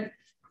ahead,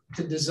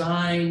 to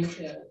design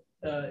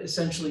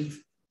essentially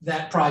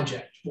that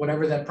project,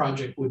 whatever that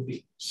project would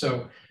be.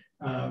 So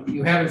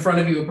you have in front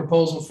of you a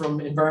proposal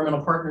from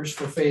environmental partners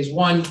for phase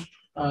one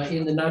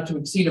in the not to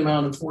exceed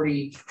amount of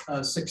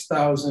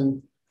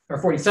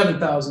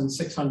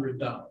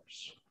 $47,600.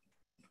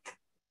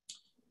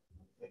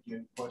 Thank you.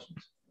 Any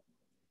questions?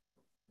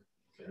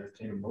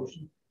 Entertain a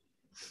motion.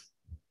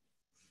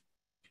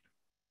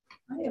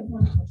 I have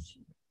one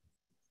question.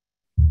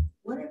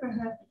 Whatever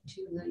happened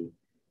to the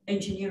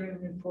engineering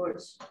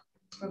reports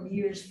from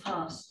years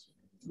past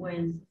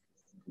when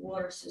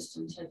water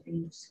systems had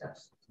been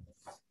discussed?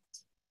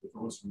 If it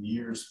was from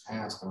years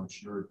past, I'm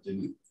sure it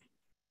didn't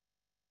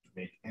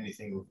make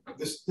anything.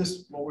 This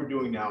what we're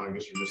doing now, I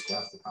guess you just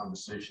asked the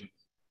conversation,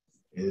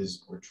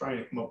 is we're trying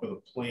to come up with a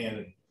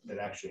plan that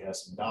actually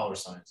has some dollar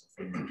signs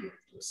for you to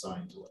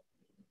assign to it.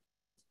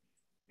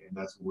 And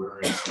that's what we're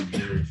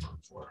engineering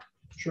for.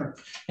 Sure.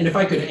 And if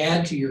I could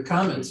add to your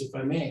comments, if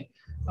I may,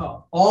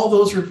 all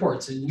those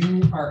reports, and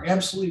you are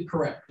absolutely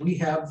correct, we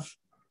have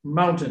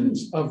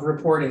mountains of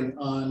reporting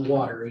on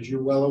water, as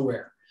you're well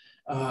aware.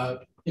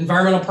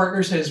 Environmental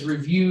Partners has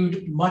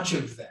reviewed much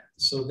of that.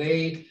 So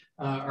they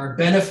are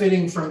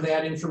benefiting from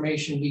that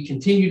information. We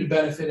continue to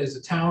benefit as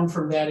a town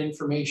from that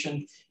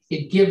information.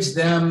 It gives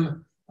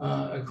them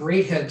a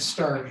great head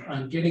start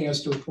on getting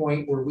us to a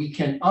point where we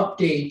can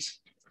update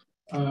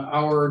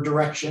our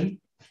direction,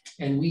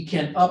 and we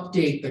can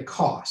update the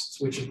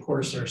costs, which of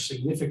course are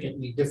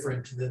significantly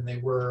different than they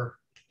were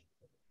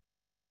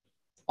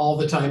all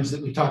the times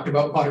that we talked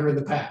about water in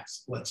the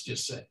past, let's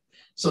just say.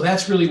 So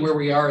that's really where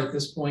we are at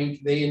this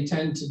point. They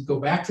intend to go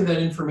back to that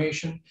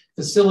information,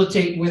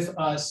 facilitate with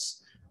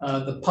us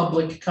the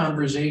public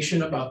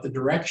conversation about the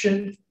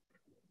direction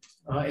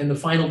and the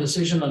final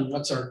decision on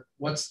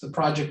what's the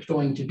project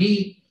going to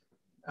be,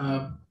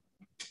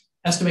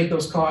 estimate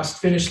those costs,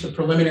 finish the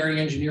preliminary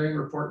engineering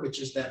report, which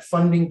is that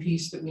funding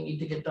piece that we need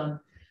to get done,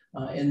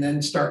 and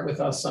then start with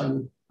us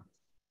on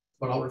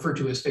what I'll refer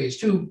to as phase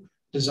two,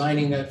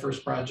 designing that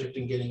first project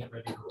and getting it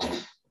ready to roll.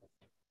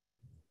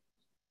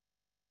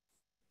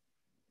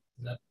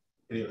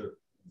 Any other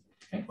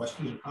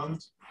questions or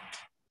comments?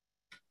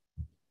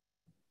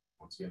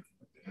 Once again,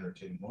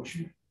 entertain a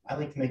motion. I'd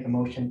like to make a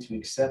motion to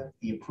accept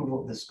the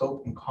approval of the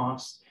scope and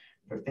costs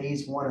for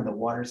phase one of the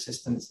water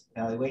systems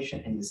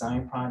evaluation and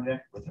design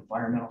project with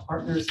environmental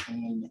partners,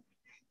 and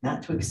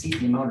not to exceed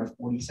the amount of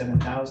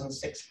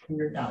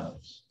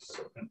 $47,600.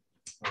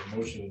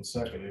 Motion and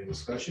second. Any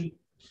discussion?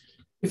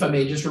 If I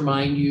may just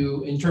remind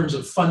you, in terms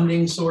of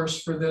funding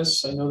source for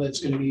this, I know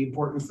that's going to be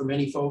important for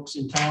many folks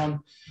in town.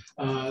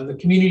 The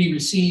community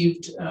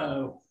received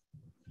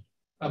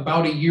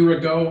about a year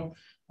ago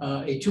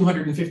a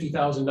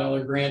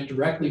 $250,000 grant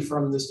directly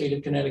from the state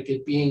of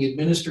Connecticut, being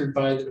administered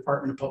by the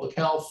Department of Public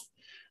Health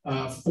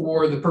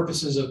for the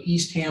purposes of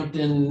East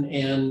Hampton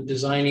and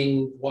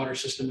designing water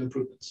system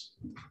improvements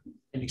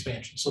and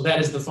expansion. So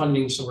that is the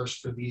funding source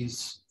for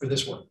this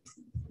work.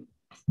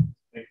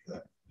 Thank you for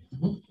that.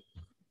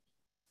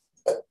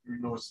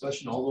 No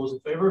discussion. All those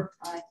in favor?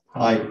 Aye.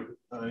 Aye.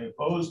 Any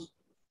opposed?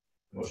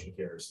 Motion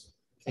carries.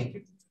 Thank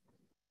you.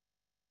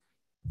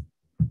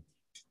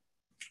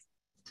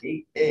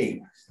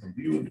 8A,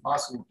 review and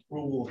possible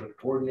approval of an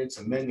ordinance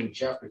amending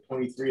chapter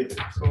 23 of the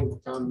Code of the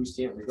Town of East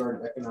Hampton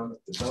regarding Economic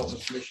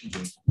Development Commission to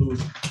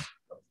include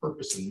a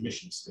purpose and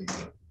mission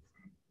statement.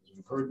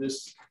 We've heard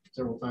this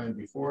several times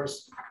before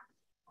us.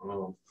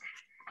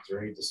 Is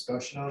there any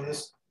discussion on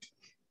this?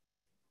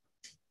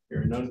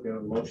 Hearing none, got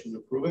a motion to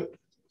approve it?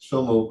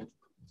 So moved.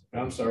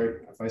 I'm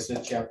sorry, if I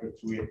said chapter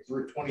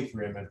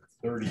 23, I meant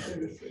 30.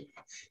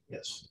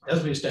 Yes,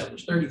 as we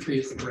established, 33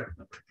 is the correct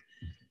number.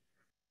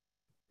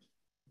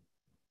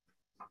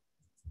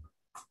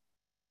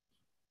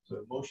 So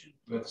motion,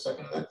 we have a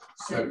second on that?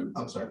 Second.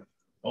 I'm sorry.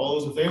 All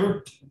those in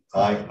favor?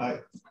 Aye. Aye.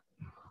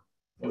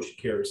 Motion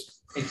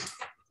carries.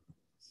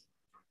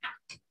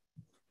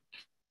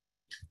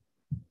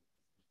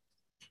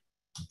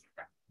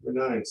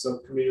 Number 9,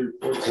 subcommittee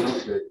reports and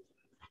update.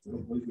 I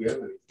don't believe we have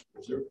any.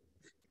 Is there?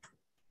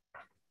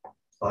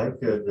 I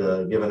could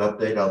give an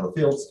update on the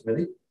Fields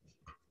Committee.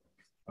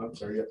 I'm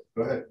sorry, yeah,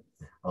 go ahead.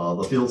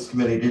 The Fields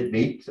Committee did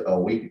meet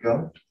a week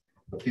ago.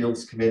 The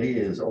Fields Committee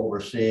is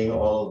overseeing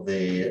all of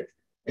the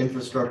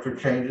infrastructure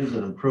changes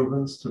and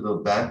improvements to the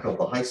back of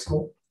the high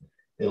school.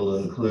 It'll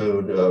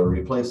include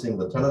replacing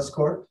the tennis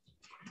court,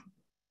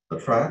 the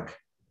track,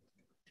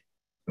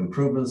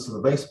 improvements to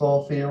the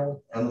baseball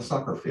field, and the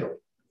soccer field.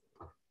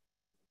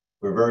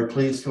 We're very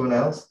pleased to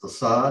announce the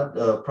sod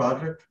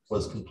project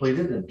was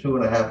completed in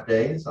 2.5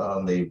 days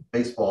on the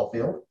baseball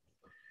field.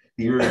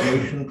 The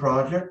irrigation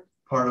project,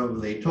 part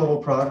of the total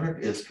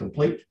project, is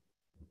complete.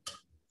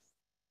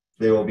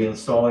 They will be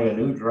installing a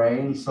new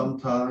drain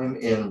sometime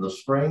in the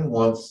spring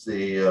once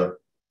the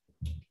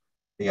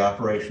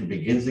operation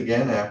begins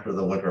again after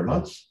the winter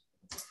months.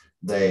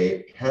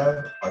 They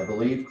have, I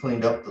believe,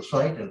 cleaned up the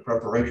site in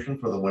preparation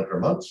for the winter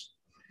months.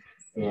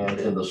 And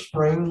in the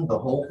spring, the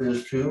hope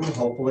is to,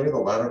 hopefully the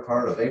latter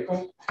part of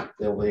April,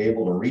 they'll be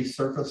able to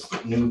resurface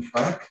the new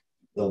track.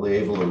 They'll be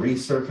able to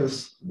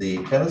resurface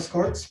the tennis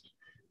courts.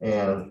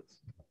 And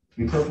to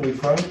be perfectly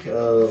frank,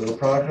 the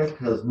project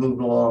has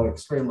moved along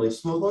extremely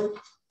smoothly.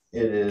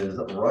 It is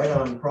right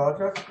on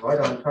project, right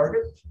on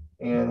target.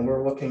 And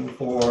we're looking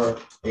for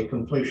a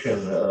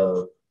completion,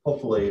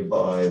 hopefully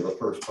by the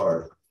first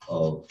part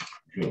of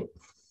June.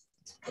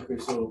 Okay,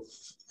 so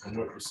from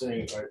what you're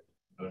saying, I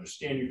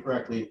understand you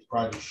correctly, the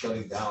project's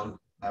shutting down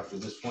after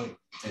this point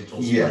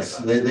until yes,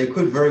 they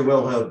could very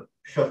well have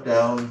shut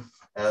down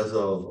as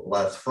of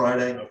last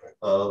Friday. Okay.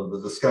 The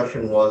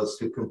discussion was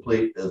to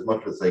complete as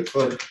much as they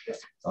could.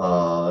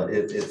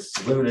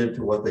 It's limited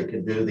to what they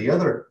can do. The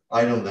other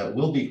item that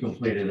will be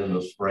completed in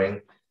the spring,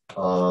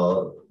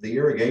 the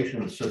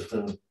irrigation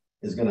system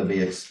is going to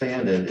be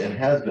expanded and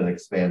has been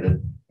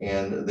expanded,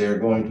 and they're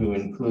going to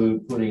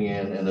include putting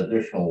in an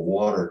additional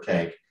water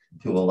tank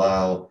to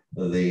allow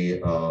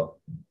the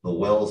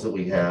wells that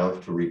we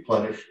have to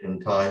replenish in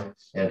time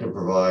and to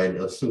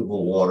provide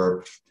suitable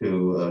water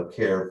to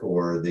care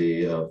for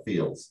the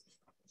fields.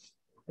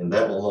 And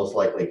that will most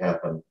likely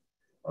happen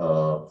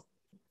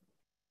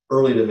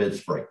early to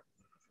mid-spring.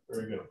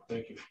 Very good,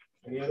 thank you.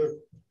 Any other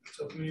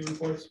subcommittee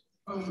reports?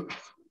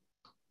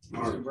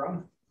 Mr.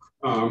 Brown?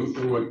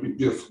 What you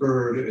just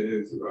heard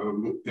is,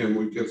 and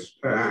we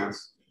just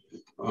passed,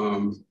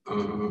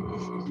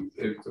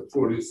 it's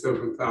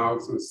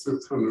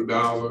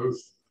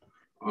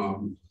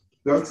 $47,600.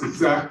 That's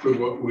exactly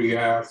what we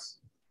asked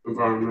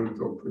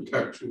Environmental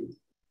Protection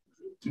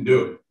to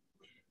do.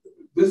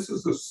 This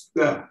is a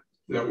step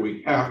that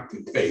we have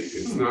to take.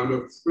 It's not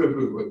a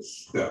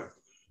frivolous step.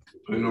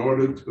 In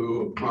order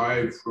to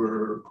apply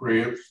for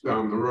grants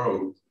down the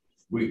road,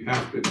 we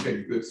have to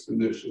take this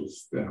initial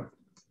step.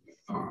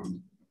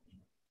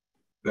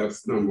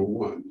 That's number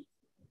one.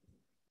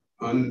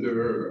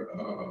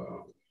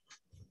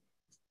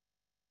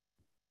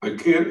 I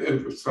can't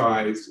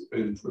emphasize,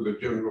 and for the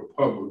general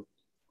public,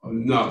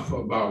 enough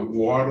about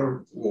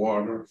water.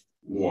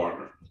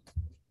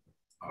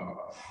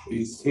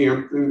 East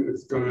Hampton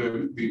is going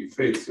to be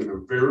facing a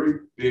very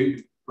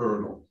big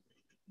hurdle.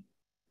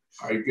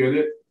 I get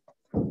it.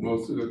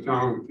 Most of the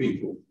town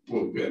people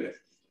will get it.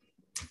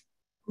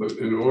 But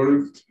in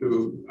order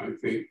to, I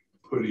think,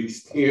 put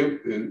East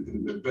Hampton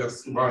in the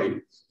best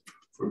light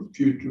for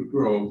future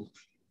growth,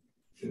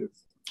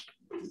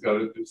 we've got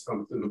to do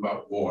something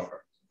about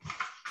water.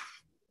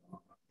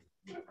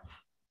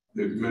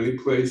 There's many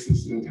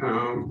places in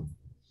town.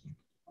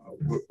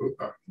 Let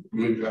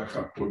me back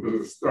up. We're going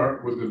to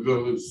start with the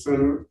village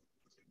center,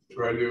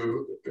 try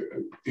to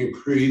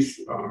increase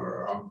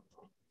our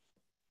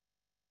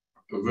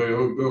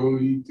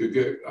availability to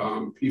get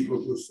people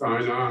to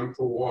sign on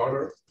for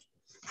water.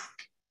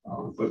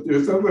 But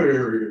there's other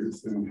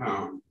areas in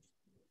town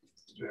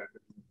that are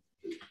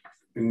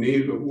in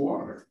need of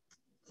water.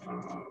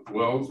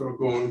 Wells are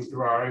going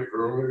dry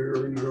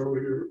earlier and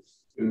earlier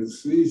in the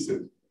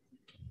season.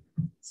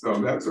 So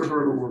that's a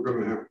hurdle we're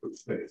going to have to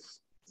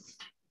face.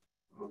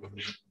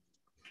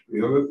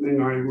 The other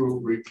thing I will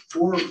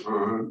report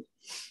on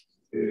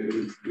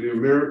is the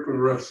American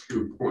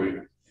Rescue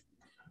Plan.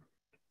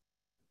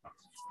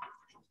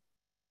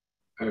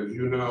 As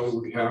you know,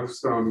 we have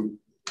some,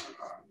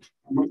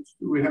 how much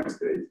do we have,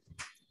 Dave?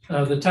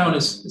 The town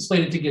is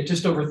slated to get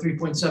just over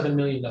 $3.7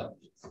 million.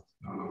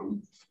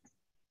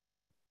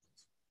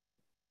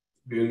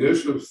 The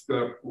initial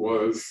step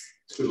was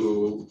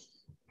to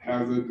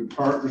have the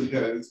department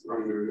heads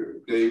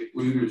under Dave's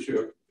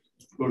leadership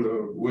put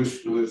a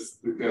wish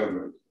list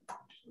together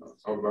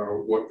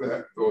about what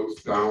those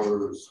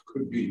dollars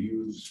could be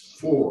used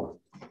for.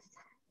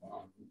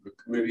 The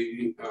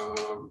committee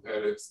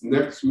at its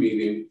next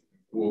meeting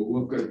will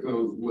look at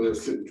those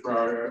lists and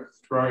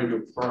try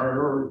to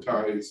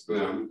prioritize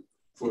them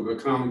for the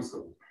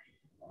council.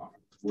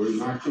 we're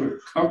not going to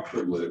cut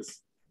the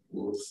list.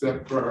 We'll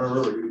set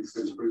priorities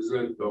and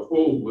present the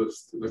whole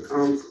list to the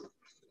council.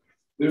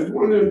 There's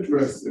one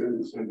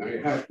interesting, and I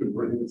have to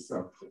bring this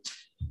up.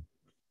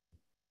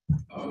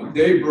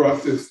 They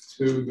brought this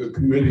to the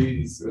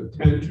committee's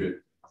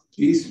attention.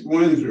 East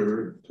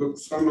Windsor took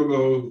some of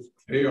those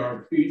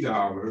ARP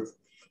dollars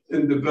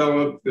and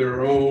developed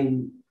their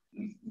own,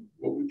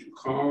 what would you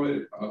call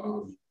it,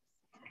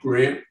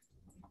 grant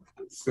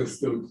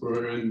system for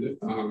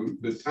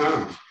the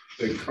town.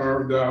 They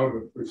carved out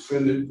a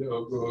percentage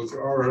of those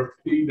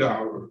RFP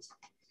dollars,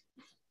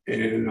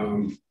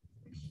 and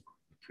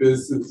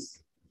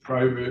business,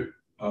 private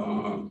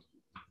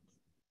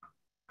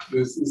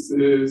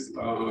businesses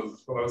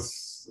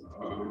plus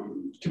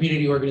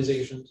community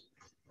organizations.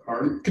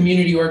 Pardon?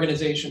 Community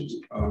organizations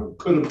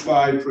could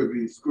apply for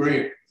these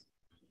grants.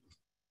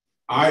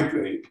 I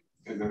think,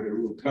 and I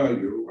will tell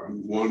you,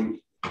 I'm one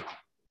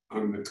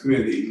on the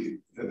committee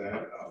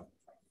that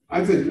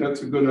I think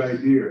that's a good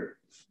idea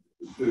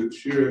to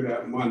share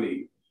that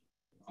money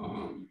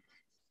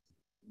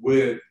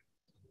with.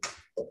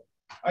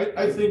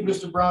 I think,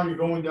 Mr. Brown, you're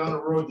going down a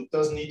road that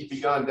doesn't need to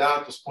be gone down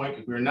at this point,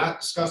 because we're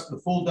not discussing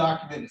the full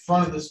document in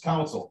front of this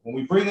council. When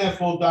we bring that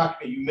full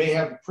document, you may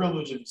have the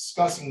privilege of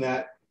discussing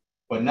that,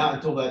 but not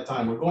until that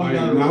time. We're going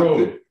down the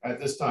road at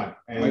this time.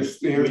 And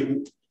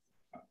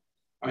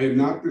I am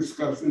not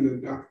discussing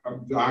the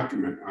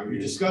document. You're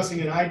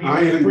discussing an idea.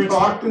 I am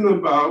talking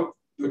about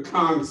the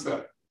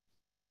concept.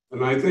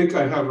 And I think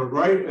I have a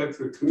right as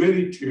the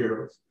committee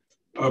chair,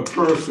 a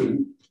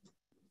person,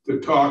 to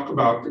talk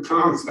about the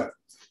concept.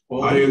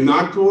 Well, I am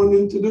not going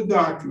into the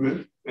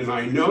document, and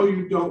I know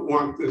you don't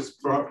want this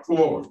brought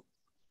forward,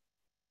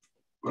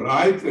 but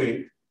I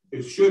think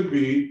it should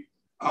be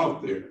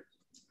out there.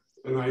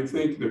 And I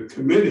think the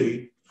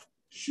committee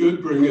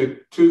should bring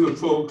it to the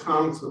full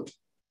council.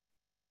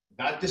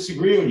 Not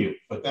disagreeing with you,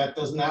 but that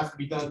doesn't have to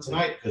be done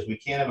tonight because we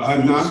can't have a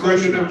I'm not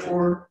bringing it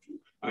forward.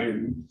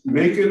 I'm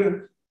making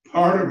it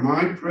part of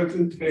my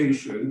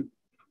presentation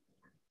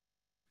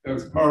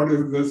as part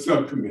of the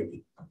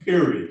subcommittee,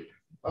 period.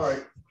 All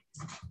right.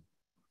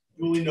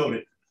 Duly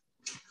noted.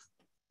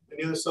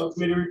 Any other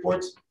subcommittee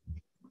reports?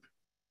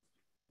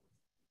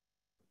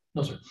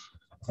 No, sir.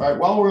 All right,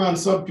 while we're on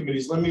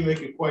subcommittees, let me make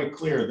it quite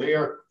clear. They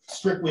are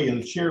strictly,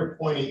 and the chair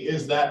appointing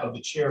is that of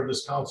the chair of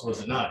this council,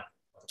 is it not?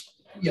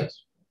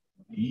 Yes.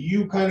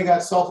 You kind of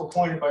got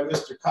self-appointed by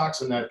Mr.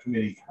 Cox on that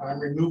committee. I'm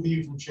removing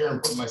you from chair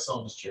and putting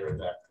myself as chair of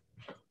that.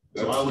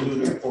 So I will do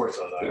the reports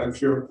on that.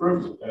 That's your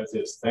approval. That's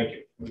it. Thank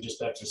you. Let me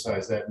just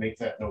exercise that. Make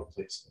that note,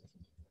 please.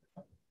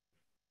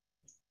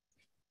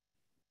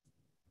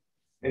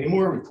 Any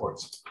more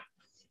reports?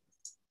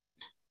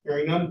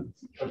 Hearing none,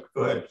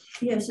 go ahead.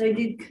 Yes, I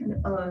did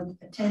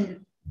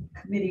attend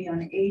a committee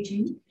on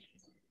aging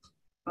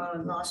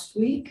last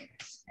week,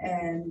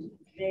 and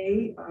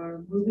they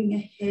are moving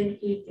ahead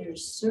with their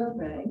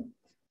survey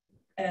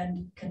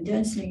and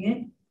condensing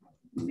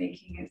it,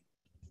 making it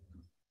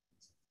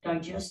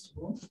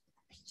digestible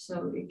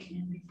so it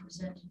can be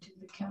presented to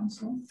the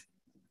council.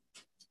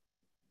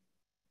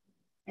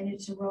 And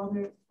it's a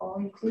rather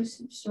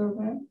all-inclusive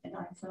survey, and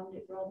I found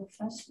it rather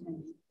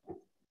fascinating.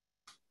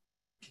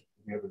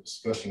 We have a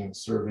discussion on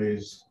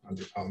surveys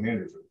under town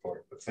manager's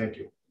report, but thank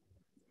you.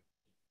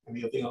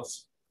 Anything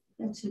else?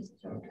 That's it.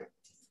 Okay.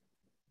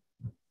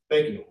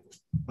 Thank you.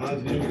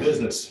 On to new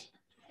business.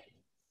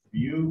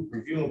 Review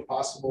and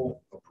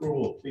possible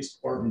approval of police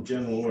department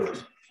general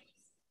orders.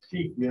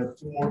 Chief, we have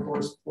 2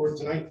 more for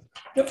tonight.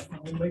 Yep.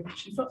 I'll make the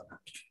chief up.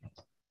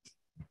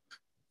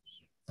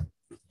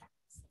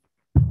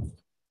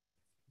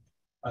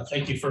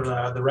 Thank you for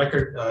the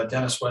record,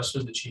 Dennis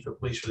Westwood, the Chief of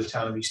Police for the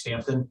town of East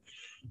Hampton.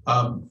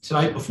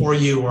 Tonight before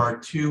you are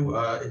 2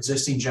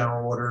 existing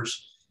general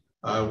orders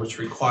which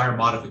require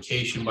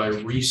modification by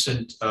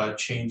recent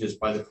changes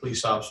by the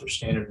Police Officer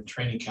Standard and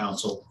Training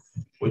Council,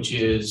 which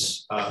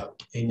is a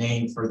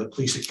name for the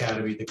police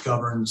academy that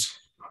governs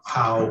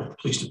how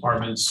police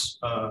departments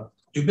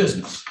do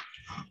business.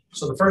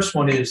 So the first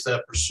one is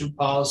the pursuit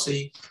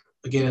policy.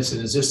 Again, it's an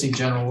existing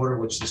general order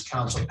which this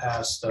council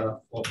passed,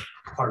 well,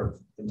 part of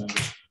the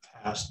members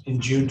passed in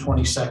June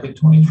 22nd,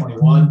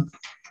 2021.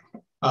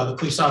 The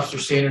Police Officer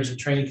Standards and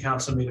Training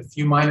Council made a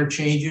few minor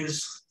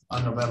changes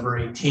on November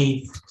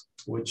 18th,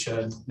 which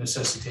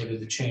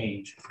necessitated the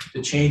change.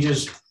 The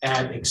changes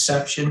add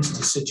exceptions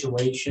to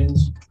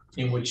situations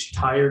in which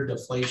tire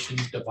deflation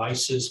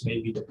devices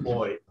may be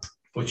deployed,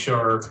 which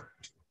are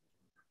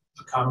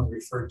a commonly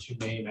referred to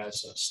name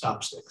as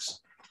stop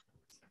sticks.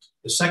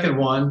 The second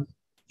one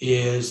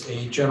is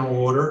a general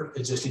order,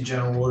 existing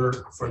general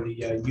order for the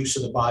use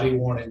of the body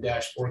worn and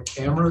dashboard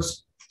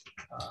cameras.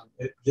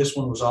 This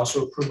one was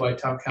also approved by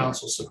Town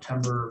Council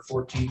September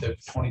 14th of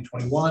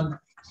 2021.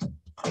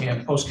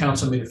 And Post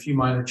Council made a few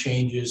minor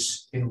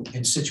changes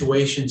in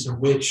situations in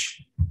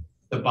which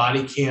the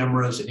body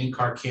cameras and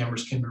in-car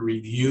cameras can be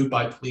reviewed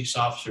by police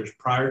officers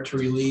prior to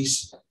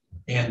release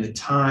and the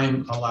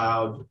time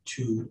allowed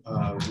to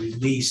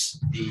release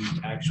the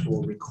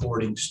actual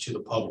recordings to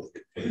the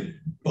public.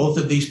 Both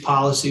of these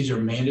policies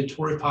are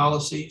mandatory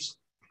policies.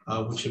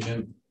 which have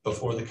been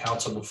before the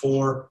council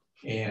before.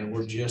 And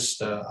we're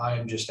just, I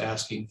am just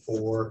asking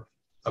for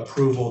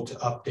approval to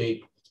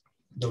update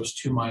those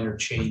two minor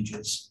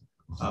changes,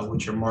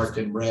 which are marked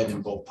in red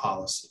in both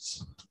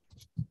policies.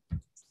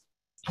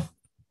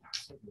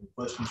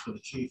 Questions for the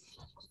chief?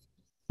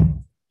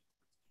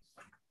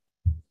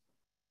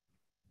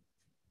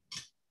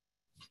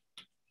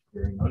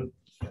 Hearing none,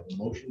 have a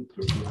motion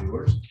to approve the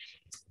orders.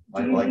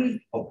 Do you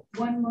need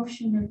one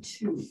motion or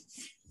two?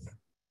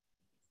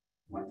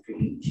 One for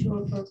each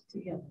or both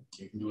together?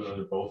 You can do it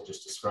under both,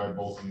 just describe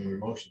both of them in your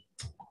motion.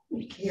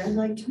 Okay, I'd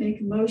like to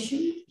make a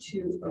motion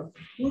to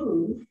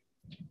approve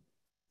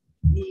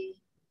the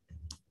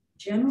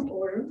general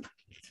order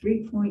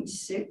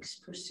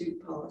 3.6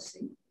 pursuit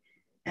policy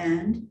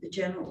and the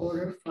general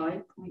order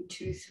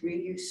 5.23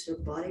 use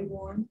of body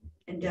worn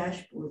and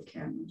dashboard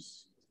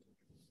cameras.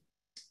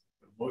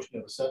 Motion,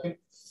 have a second?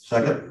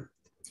 Second.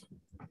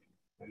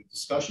 Any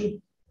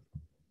discussion?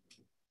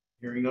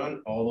 Hearing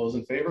none, all those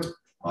in favor?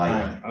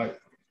 Aye. Aye.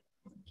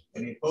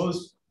 Any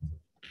opposed?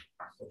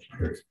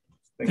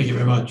 Thank you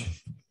very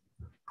much.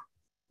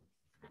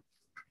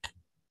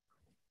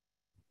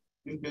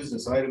 New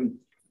business item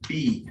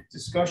B,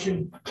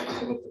 discussion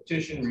of a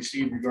petition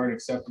received regarding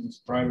acceptance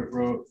of private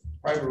road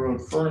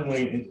Fern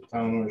Lane into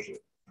town ownership.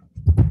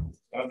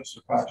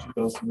 Mr. Cox, you've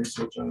done some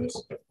research on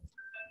this.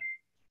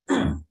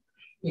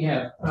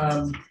 Yeah.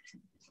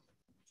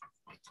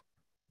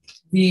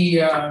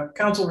 The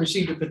council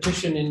received a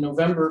petition in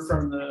November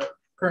from the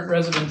current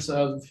residents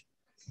of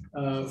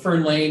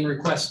Fern Lane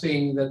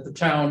requesting that the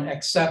town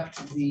accept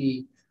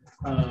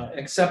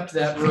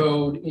that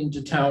road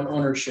into town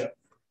ownership.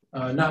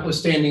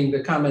 Notwithstanding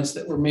the comments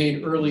that were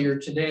made earlier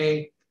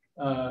today,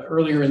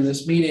 earlier in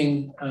this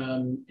meeting,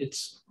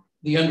 it's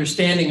the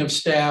understanding of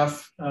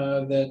staff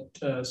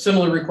that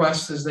similar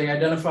requests as they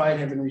identified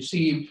have been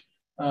received,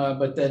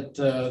 but that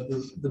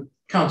the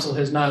council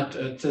has not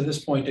to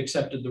this point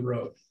accepted the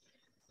road.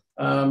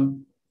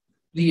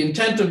 The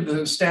intent of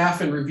the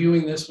staff in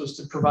reviewing this was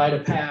to provide a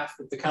path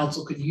that the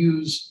council could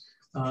use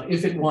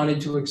if it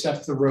wanted to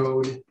accept the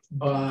road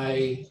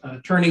by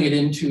turning it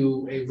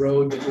into a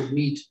road that would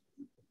meet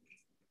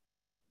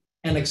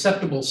an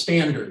acceptable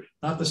standard,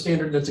 not the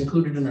standard that's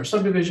included in our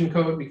subdivision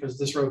code, because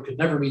this road could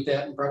never meet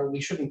that and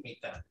probably shouldn't meet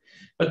that,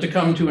 but to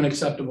come to an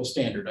acceptable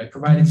standard. I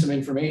provided some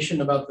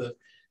information about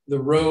the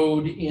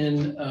road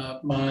in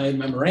my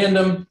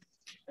memorandum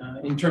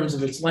in terms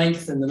of its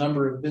length and the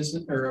number of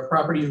business or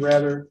properties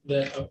rather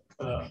that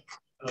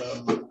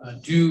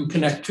do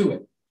connect to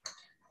it.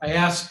 I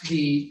asked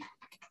the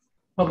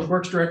Public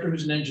Works Director,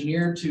 who's an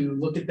engineer, to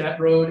look at that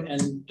road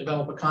and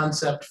develop a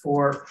concept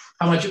for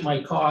how much it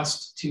might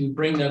cost to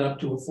bring that up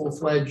to a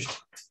full-fledged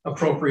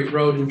appropriate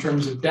road in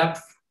terms of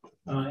depth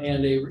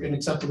and an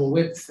acceptable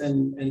width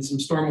and some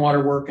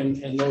stormwater work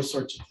and those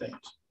sorts of things.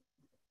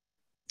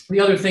 The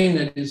other thing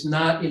that is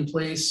not in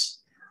place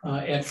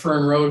at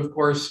Fern Road, of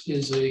course,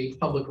 is a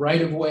public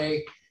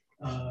right-of-way.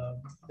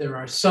 There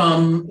are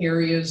some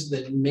areas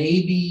that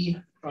may be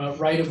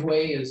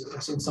right-of-way, as I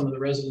think some of the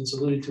residents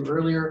alluded to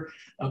earlier,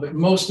 but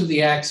most of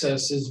the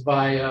access is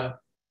via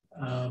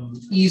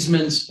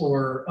easements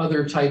or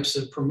other types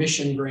of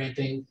permission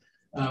granting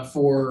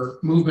for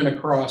movement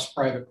across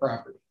private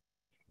property.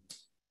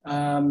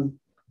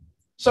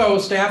 So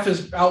staff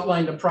has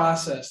outlined a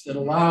process that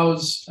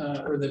allows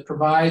or that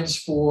provides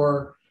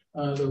for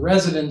the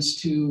residents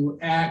to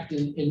act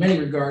in many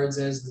regards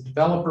as the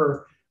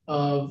developer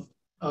of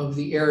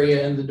the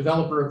area and the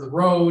developer of the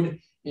road,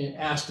 and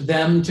ask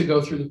them to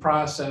go through the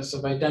process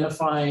of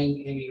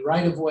identifying a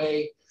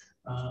right-of-way,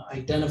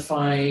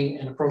 identifying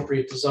an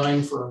appropriate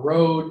design for a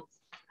road,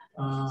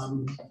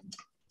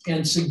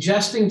 and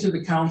suggesting to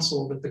the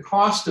council that the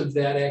cost of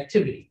that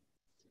activity,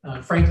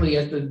 frankly,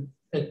 at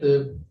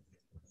the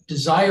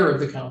desire of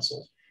the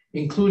council,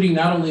 including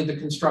not only the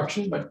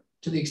construction, but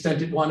to the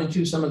extent it wanted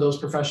to, some of those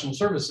professional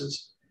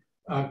services,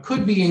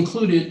 could be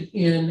included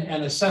in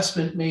an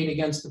assessment made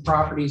against the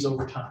properties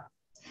over time.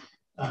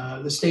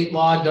 The state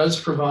law does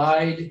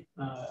provide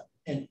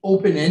an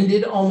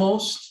open-ended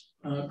almost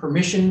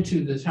permission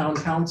to the town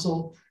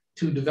council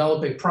to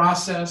develop a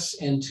process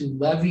and to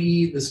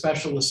levy the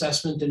special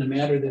assessment in a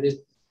manner that it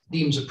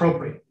deems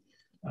appropriate.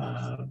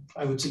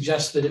 I would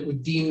suggest that it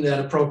would deem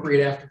that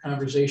appropriate after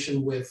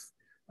conversation with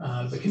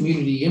the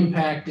community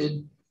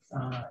impacted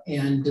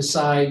and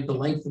decide the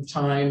length of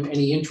time,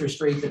 any interest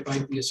rate that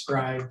might be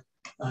ascribed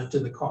to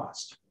the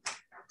cost.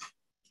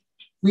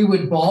 We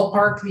would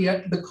ballpark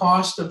the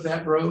cost of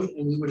that road,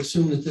 and we would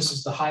assume that this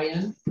is the high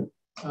end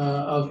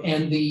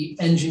and the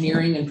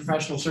engineering and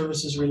professional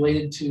services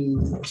related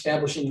to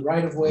establishing the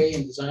right-of-way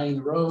and designing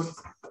the road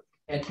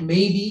at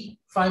maybe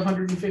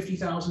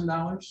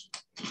 $550,000,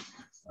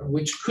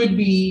 which could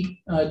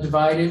be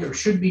divided or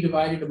should be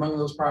divided among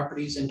those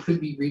properties and could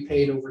be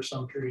repaid over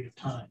some period of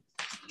time.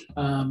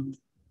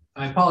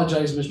 I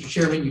apologize, Mr.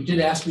 Chairman, you did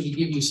ask me to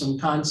give you some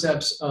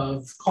concepts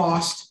of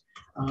cost.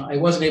 I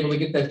wasn't able to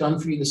get that done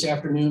for you this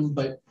afternoon,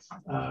 but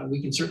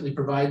we can certainly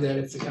provide that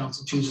if the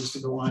council chooses to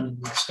go on in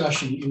the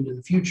discussion into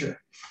the future.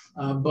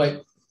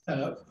 But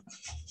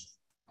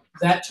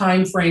That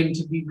time frame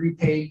to be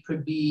repaid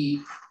could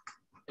be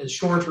as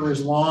short or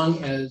as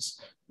long as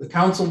the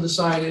council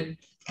decided.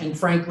 And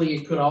frankly,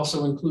 it could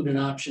also include an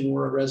option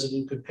where a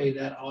resident could pay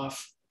that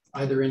off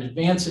either in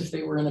advance if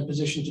they were in a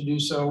position to do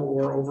so,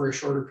 or over a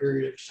shorter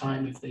period of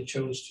time if they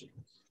chose to.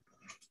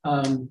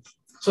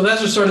 So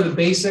those are sort of the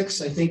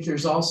basics. I think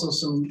there's also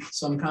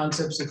some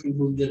concepts if we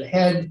moved it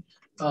ahead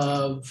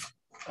of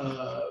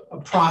a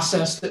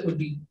process that would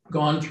be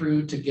gone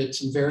through to get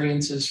some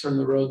variances from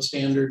the road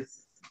standard.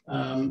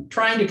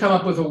 Trying to come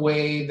up with a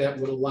way that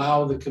would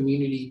allow the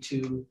community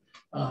to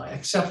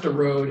accept a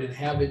road and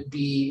have it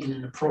be in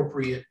an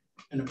appropriate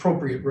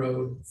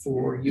road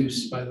for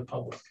use by the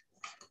public,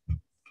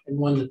 and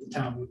one that the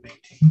town would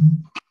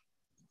maintain.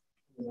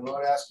 And I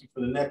would ask you for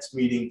the next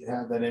meeting to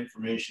have that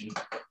information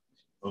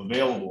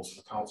available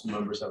so the council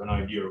members have an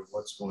idea of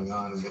what's going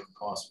on and what the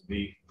cost would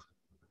be.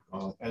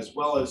 As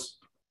well as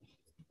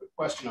the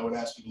question I would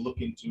ask you to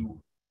look into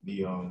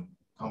the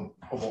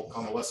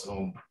convalescent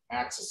home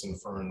accessing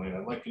Fernland.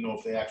 I'd like to know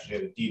if they actually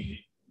had a deed.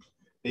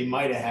 They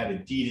might have had a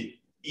deeded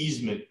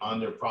easement on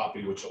their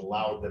property which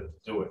allowed them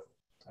to do it.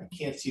 I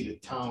can't see the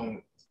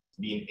town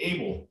being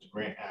able to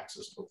grant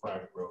access to a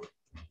private road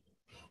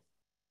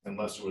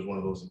unless there was one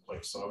of those in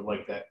place. So I would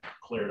like that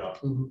cleared up.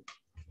 Mm-hmm.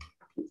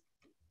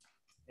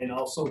 And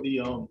also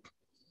the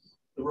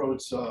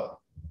roads, I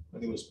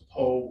think it was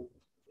Poe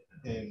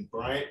and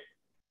Bryant,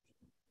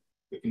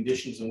 the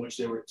conditions in which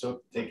they were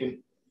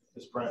taken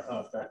as back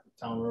to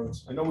town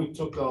roads. I know we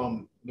took,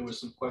 there was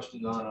some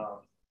questions on,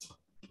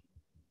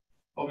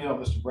 help me out,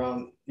 Mr.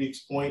 Brown,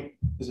 Meeks Point.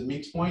 Is it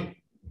Meeks Point?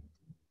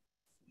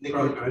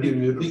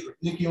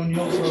 Nicky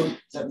O'Neill's road,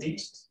 is that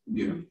Meeks?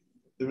 Yeah.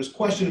 There was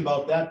question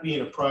about that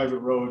being a private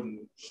road, and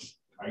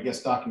I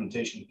guess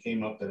documentation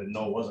came up that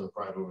no, it wasn't a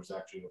private road, it was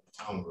actually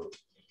a town road.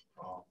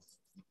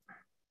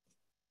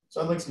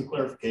 So I'd like some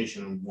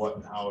clarification on what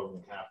and how it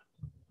would happen.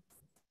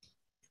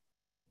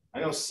 I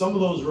know some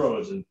of those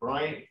roads, and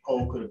Bryant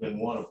Poe could have been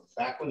one of them.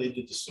 Back when they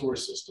did the sewer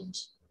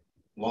systems,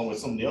 along with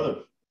some of the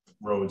other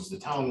roads, the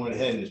town went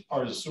ahead and as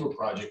part of the sewer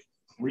project,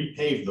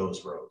 repaved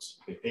those roads.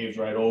 They paved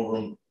right over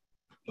them,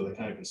 so they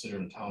kind of consider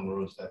them town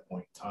roads at that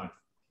point in time.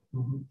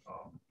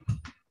 Mm-hmm.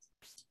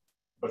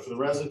 But for the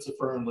residents of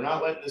Fern, we're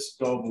not letting this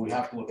go, but we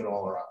have to look at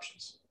all our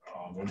options.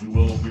 And we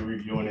will be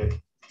reviewing it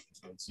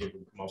and see if we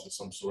can come up with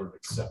some sort of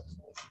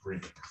acceptable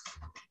agreement.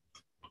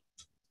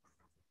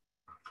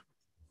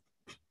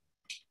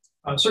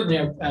 Certainly,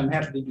 I'm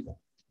happy to do that.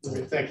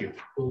 Okay, thank you.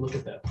 We'll look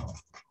at that.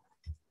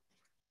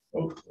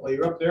 Oh, while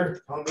you're up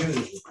there, town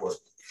manager's report.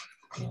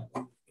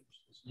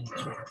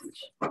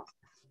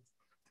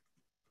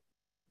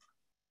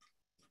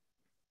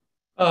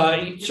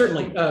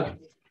 Certainly.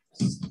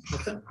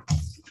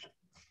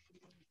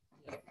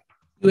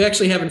 You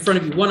actually have in front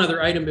of you one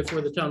other item before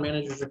the town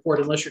manager's report,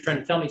 unless you're trying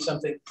to tell me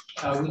something.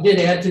 We did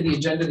add to the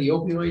agenda the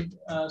opioid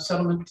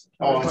settlement.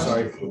 Oh, I'm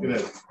sorry. Look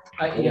at it.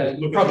 Yeah,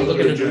 you're probably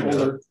looking at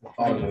an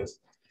older.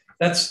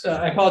 That's.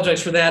 I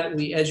apologize for that.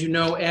 We, as you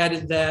know,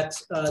 added that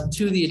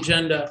to the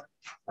agenda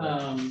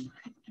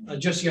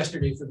just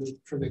yesterday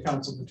for the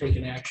council to take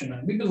an action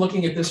on. We've been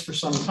looking at this for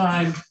some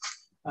time.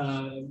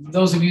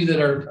 Those of you that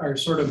are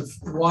sort of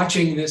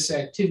watching this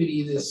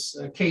activity, this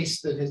case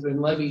that has been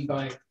levied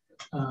by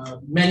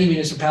many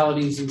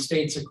municipalities and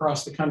states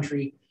across the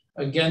country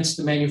against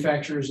the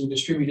manufacturers and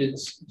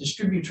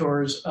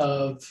distributors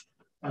of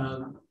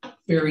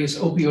various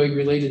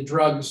opioid-related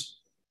drugs.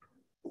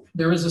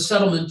 There is a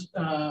settlement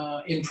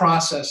in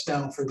process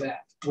now for that,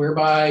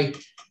 whereby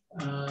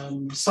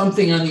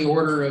something on the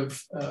order of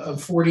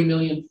 40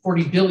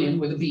 billion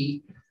with a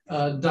B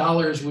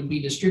dollars would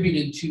be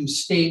distributed to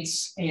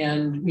states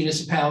and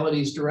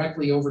municipalities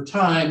directly over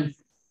time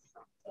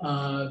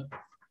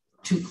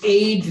to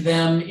aid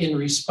them in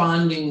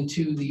responding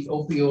to the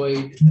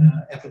opioid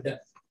epidemic,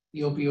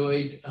 the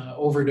opioid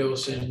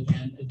overdose and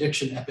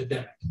addiction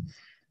epidemic.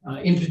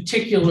 In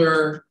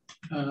particular,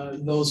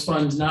 those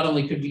funds not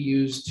only could be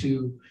used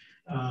to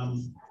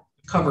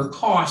cover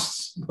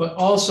costs, but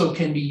also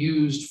can be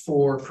used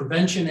for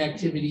prevention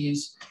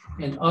activities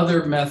and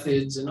other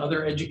methods and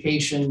other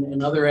education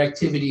and other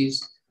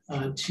activities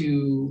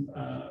to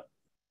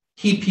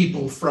keep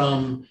people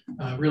from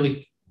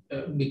really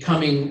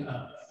becoming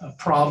a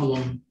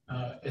problem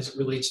as it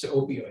relates to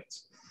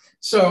opioids.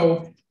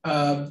 So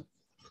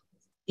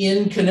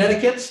in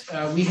Connecticut,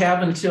 we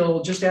have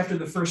until just after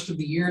the first of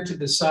the year to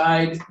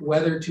decide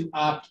whether to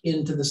opt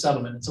into the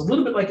settlement. It's a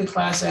little bit like a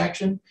class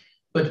action,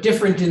 but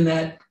different in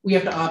that we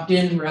have to opt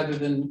in rather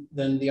than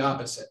the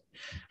opposite.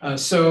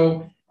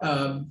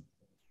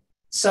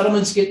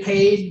 Settlements get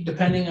paid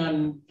depending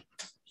on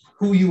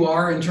who you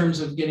are in terms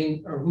of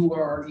getting,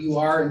 or you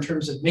are in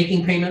terms of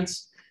making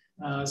payments.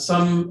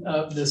 Some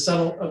of those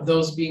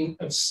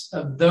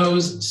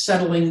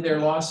settling their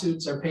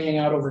lawsuits are paying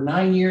out over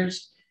 9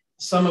 years.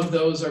 Some of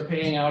those are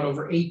paying out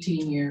over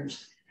 18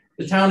 years.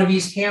 The town of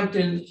East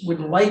Hampton would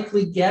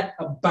likely get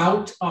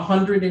about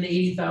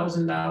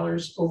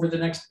 $180,000 over the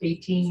next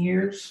 18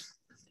 years.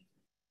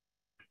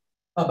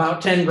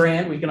 About 10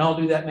 grand, we can all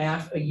do that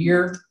math, a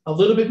year, a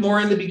little bit more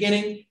in the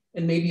beginning,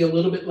 and maybe a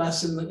little bit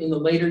less in the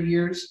later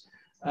years,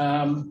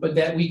 but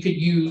that we could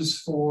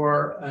use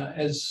for,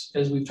 as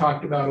we've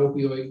talked about,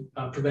 opioid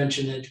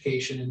prevention,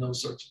 education, and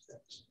those sorts of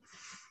things.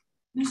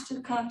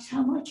 Mr. Cox,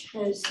 how much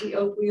has the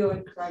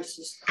opioid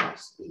crisis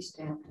cost East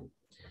Hampton?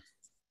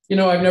 You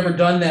know, I've never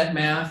done that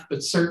math,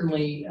 but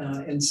certainly,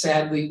 and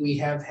sadly, we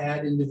have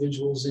had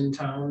individuals in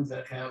town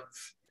that have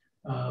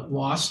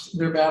lost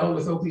their battle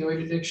with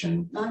opioid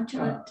addiction. I'm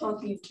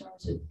talking in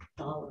terms of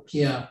dollars.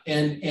 Yeah,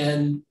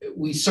 and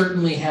we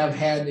certainly have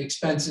had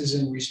expenses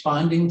in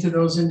responding to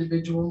those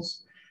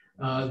individuals.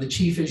 The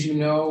chief, as you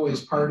know,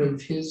 as part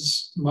of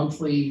his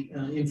monthly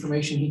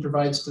information he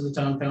provides to the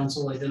town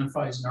council,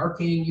 identifies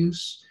Narcan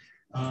use.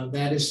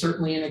 That is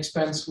certainly an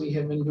expense we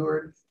have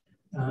endured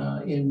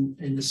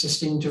in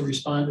assisting to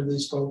respond to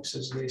these folks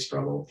as they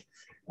struggle.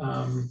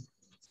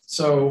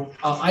 So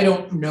I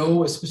don't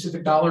know a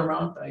specific dollar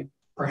amount.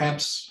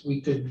 Perhaps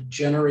we could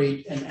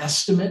generate an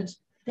estimate.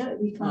 That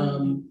would be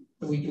fine.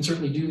 We can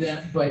certainly do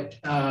that, but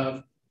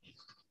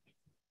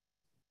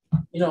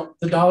you know,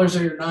 the dollars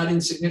are not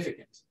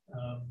insignificant.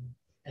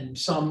 And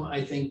some,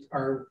 I think,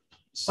 are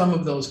some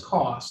of those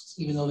costs,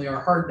 even though they are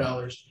hard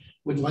dollars,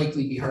 would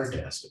likely be hard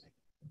to estimate.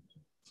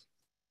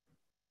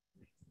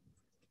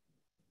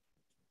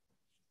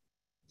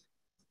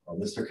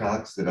 Mr.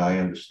 Cox, did I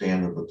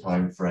understand that the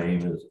time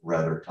frame is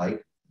rather tight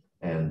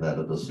and that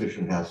a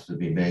decision has to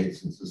be made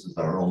since this is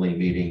our only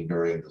meeting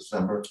during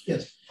December?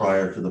 Yes.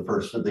 Prior to the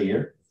first of the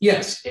year?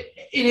 Yes,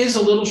 it is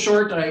a little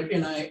short.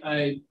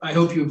 I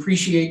hope you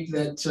appreciate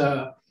that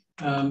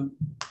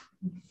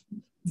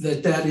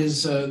that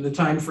is the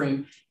time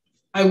frame.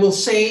 I will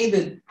say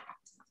that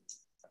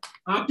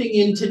opting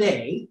in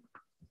today,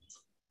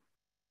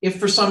 if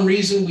for some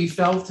reason we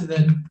felt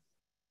that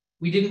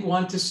we didn't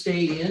want to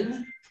stay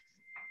in,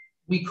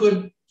 we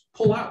could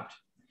pull out.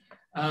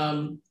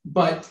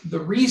 But the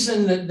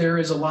reason that there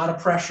is a lot of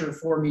pressure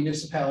for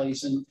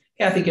municipalities, and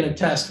Kathy can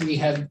attest, we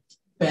have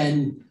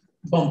been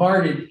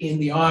bombarded in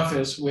the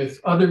office with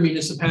other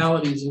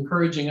municipalities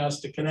encouraging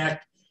us to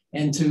connect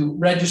and to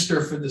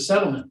register for the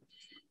settlement.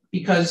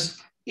 Because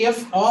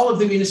if all of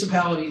the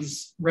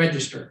municipalities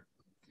register,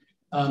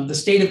 the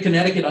state of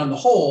Connecticut on the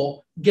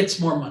whole gets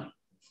more money.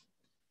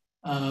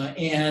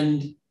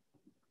 And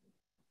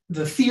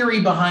the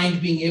theory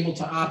behind being able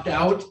to opt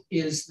out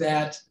is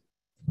that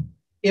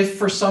if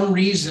for some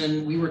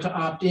reason we were to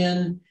opt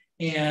in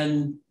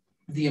and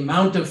the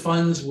amount of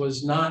funds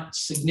was not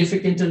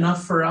significant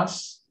enough for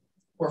us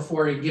or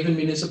for a given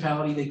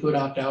municipality, they could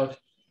opt out,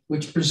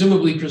 which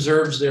presumably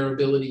preserves their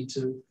ability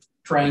to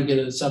try and get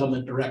a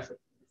settlement directly.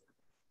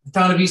 The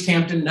town of East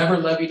Hampton never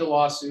levied a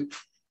lawsuit.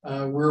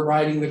 We're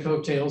riding the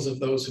coattails of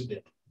those who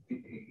did.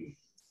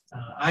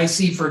 I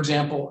see, for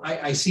example,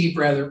 I see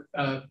rather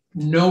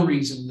no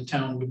reason the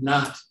town would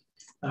not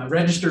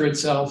register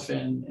itself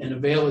and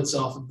avail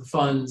itself of the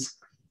funds.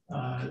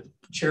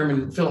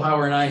 Chairman Phil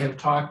Hauer and I have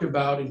talked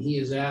about, and he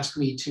has asked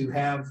me to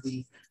have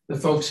the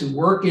folks who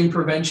work in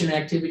prevention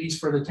activities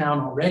for the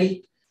town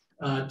already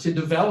to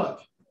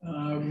develop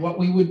what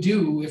we would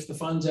do if the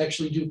funds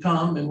actually do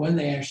come and when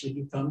they actually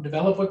do come,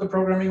 develop what the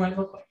programming might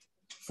look like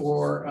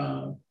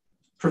for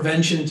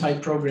prevention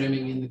type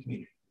programming in the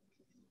community.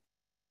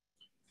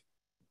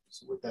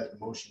 So with that, the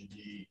motion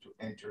be to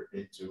enter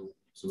into,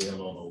 so we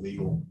have all the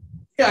legal.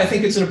 Yeah, I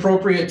think it's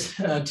appropriate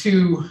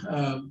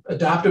to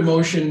adopt a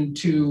motion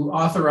to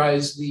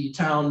authorize the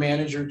town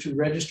manager to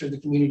register the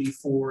community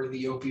for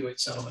the opioid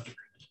settlement agreement.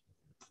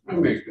 I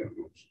make that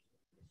motion.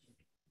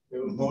 We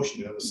have a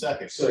motion, we have a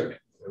second. Second.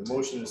 We have a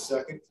motion and a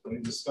second.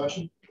 Any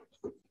discussion?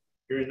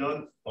 Hearing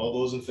none. All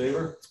those in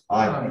favor?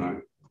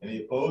 Aye.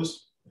 Any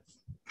opposed?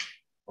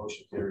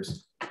 Motion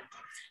carries.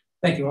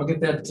 Thank you. I'll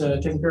get that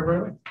taken care of right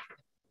away.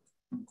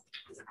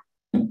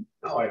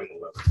 Now item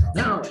 11.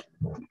 Now.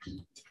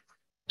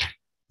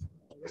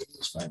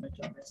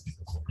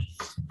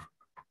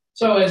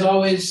 So as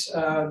always,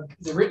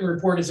 the written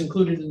report is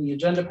included in the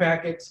agenda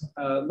packet.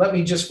 Let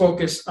me just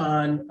focus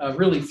on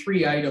really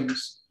 3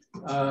 items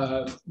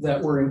that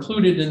were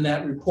included in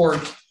that report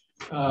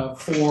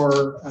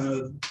for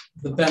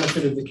the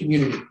benefit of the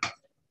community.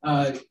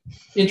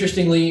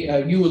 Interestingly,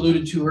 you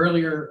alluded to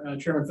earlier,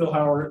 Chairman Phil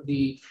Hauer,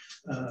 the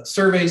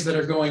surveys that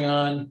are going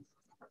on.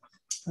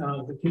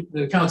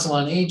 The Council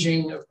on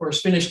Aging, of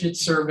course, finished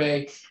its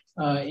survey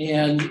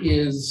and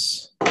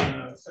is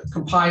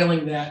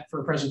compiling that for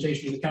a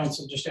presentation to the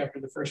council just after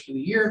the first of the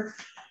year.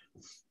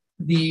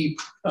 The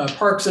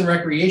Parks and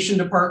Recreation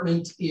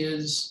Department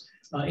is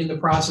in the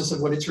process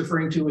of what it's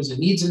referring to as a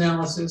needs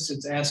analysis.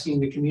 It's asking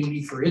the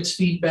community for its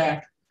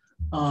feedback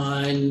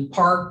on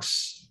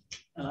parks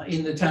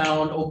in the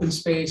town, open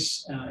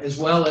space, as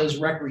well as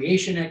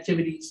recreation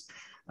activities.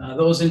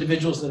 Those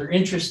individuals that are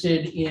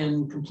interested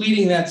in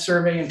completing that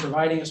survey and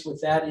providing us with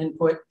that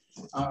input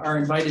are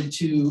invited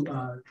to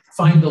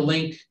find the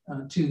link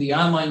to the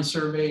online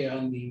survey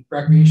on the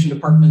Recreation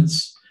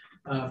Department's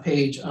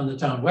page on the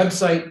town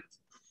website.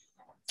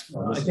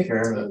 Mr.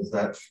 Chairman, is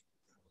that,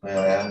 may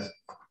I ask,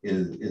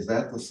 is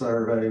that the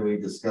survey we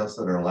discussed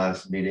at our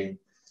last meeting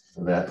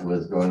That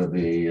was going to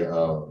be,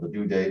 the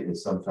due date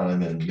was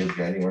sometime in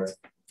mid-January.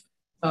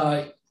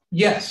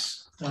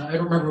 Yes, I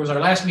don't remember, it was our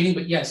last meeting,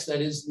 but yes, that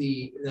is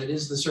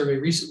the survey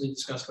recently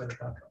discussed by the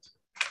town council.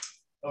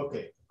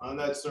 Okay, on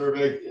that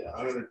survey,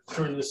 I'm gonna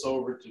turn this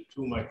over to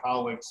two of my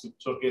colleagues who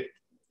took it.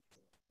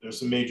 There's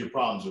some major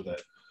problems with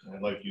it.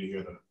 I'd like you to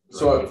hear them.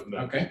 So,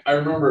 okay, I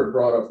remember it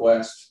brought up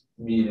last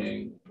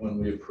meeting when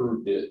we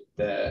approved it,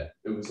 that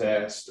it was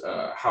asked,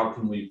 how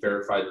can we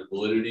verify the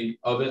validity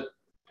of it?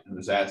 And it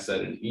was asked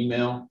that an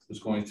email was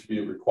going to be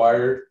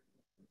required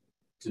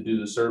to do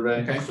the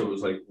survey. Okay. So it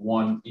was like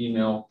one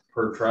email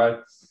per tribe.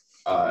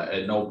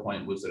 At no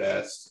point was it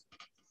asked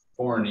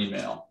for an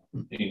email.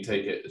 You can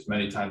take it as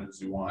many times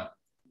as you want,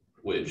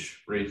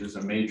 which raises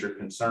a major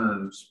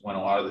concerns when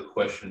a lot of the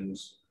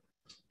questions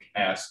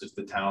asked if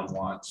the town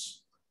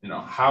wants, you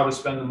know, how to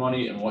spend the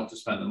money and what to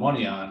spend the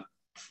money on.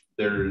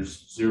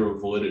 There's zero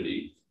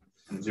validity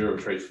and zero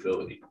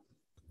traceability.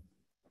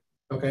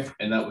 Okay.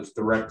 And that was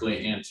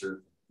directly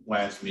answered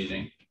last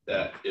meeting,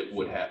 that it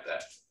would have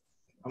that.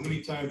 How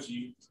many times do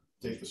you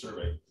take the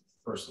survey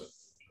personally?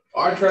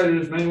 I tried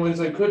it as many ways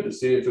as I could to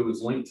see if it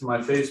was linked to my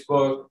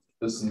Facebook,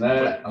 this and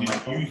that. On my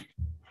phone. In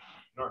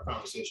our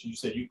conversation, you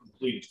said you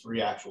completed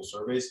 3 actual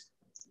surveys.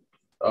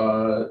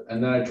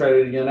 And then I tried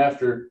it again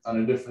after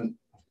on a different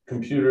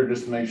computer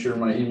just to make sure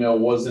my email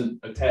wasn't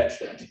attached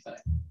to anything.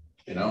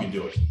 You know, you can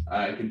do it.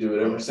 I could do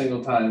it every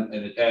single time,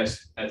 and it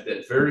asked at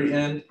that very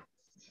end.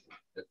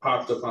 It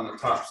popped up on the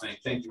top saying,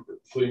 "Thank you for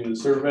completing the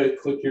survey.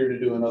 Click here to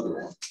do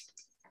another one."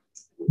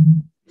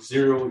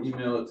 Zero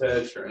email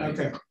attached or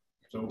anything. Okay.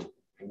 So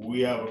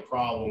we have a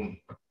problem.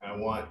 I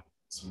want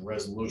some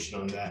resolution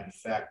on that. In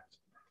fact,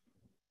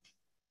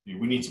 we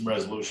need some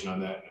resolution on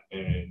that.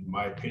 And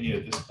my opinion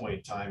at this point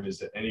in time is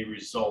that any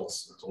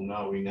results until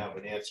now, we have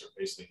an answer,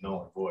 basically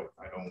null and void.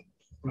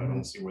 I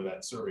don't see where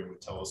that survey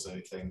would tell us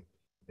anything.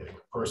 That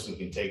a person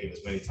can take it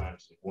as many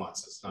times as he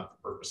wants. That's not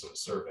the purpose of a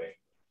survey.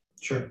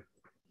 Sure.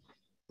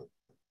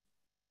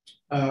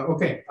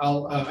 Okay,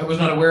 I was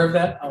not aware of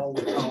that. I'll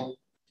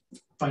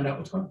find out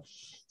what's going on.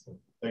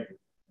 Thank you.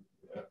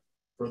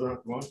 Further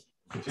on,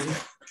 continue.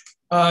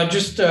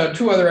 Just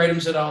 2 other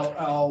items that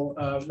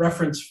I'll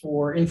reference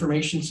for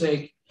information's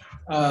sake.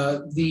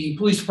 The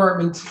police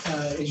department,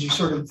 as you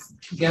sort of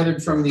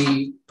gathered from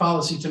the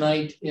policy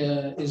tonight,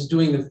 is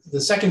doing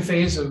the second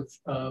phase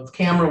of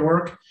camera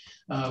work.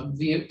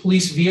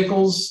 Police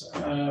vehicles,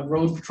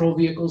 road patrol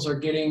vehicles are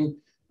getting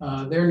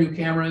their new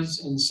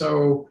cameras. And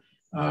so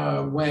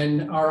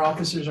when our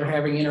officers are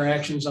having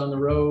interactions on the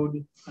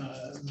road,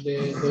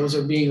 those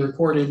are being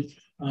recorded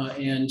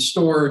and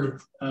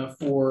stored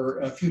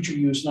for future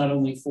use, not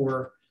only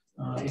for,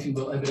 if you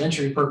will,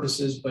 evidentiary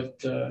purposes, but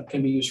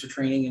can be used for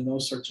training and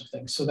those sorts of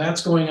things. So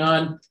that's going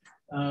on.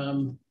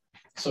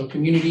 So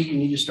community, you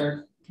need to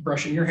start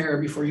brushing your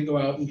hair before you go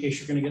out in case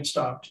you're going to get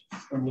stopped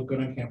or look good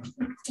on camera.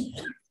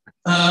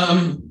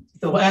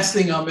 The last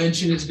thing I'll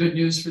mention is good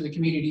news for the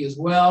community as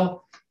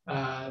well.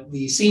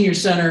 The senior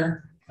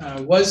center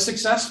was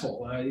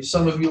successful.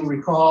 Some of you will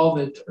recall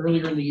that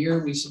earlier in the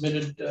year, we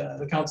submitted,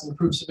 the council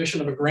approved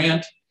submission of a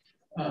grant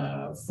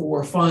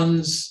for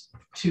funds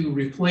to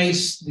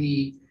replace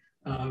the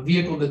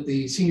vehicle that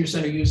the senior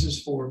center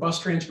uses for bus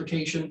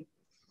transportation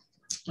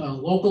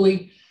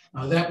locally.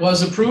 That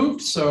was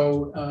approved.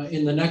 So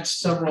in the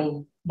next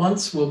several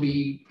months, we'll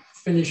be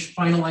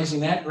finalizing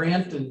that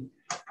grant, and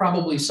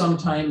probably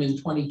sometime in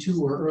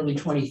 22 or early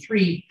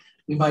 23,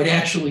 we might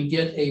actually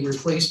get a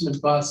replacement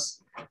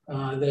bus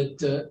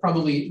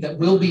that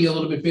will be a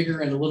little bit bigger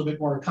and a little bit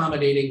more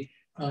accommodating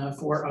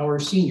for our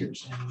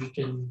seniors. And we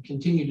can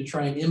continue to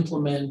try and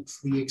implement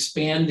the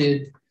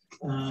expanded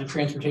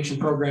transportation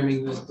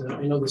programming that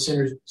I know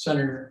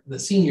the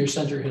senior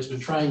center has been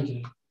trying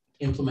to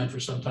implement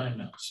for some time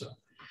now. So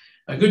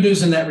good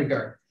news in that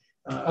regard.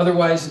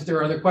 Otherwise, if there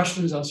are other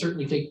questions, I'll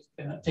certainly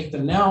take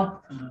them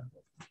now.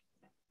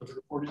 The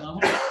report is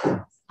on.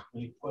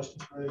 Any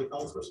questions for any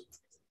councilors?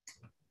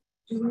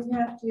 Do we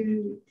have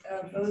to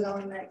vote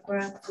on that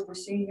grant for the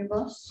senior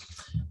bus?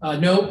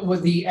 No,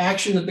 with the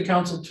action that the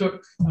council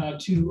took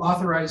to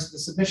authorize the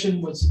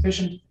submission was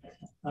sufficient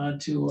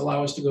to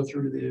allow us to go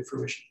through to the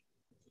fruition.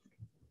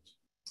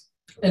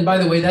 And by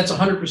the way, that's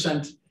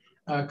 100%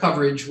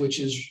 coverage,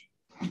 which is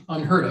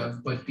unheard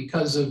of, but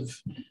because of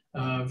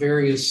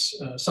various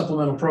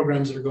supplemental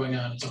programs that are going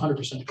on, it's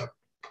 100% covered.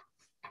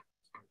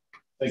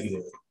 Thank you,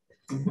 David.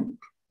 Mm-hmm.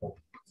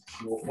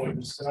 No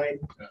appointments tonight?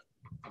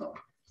 No.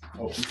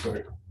 Oh, I'm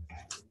sorry.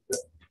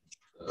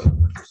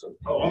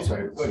 Oh, I'm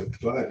sorry. Wait,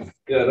 go ahead.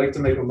 Yeah, I'd like to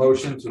make a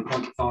motion to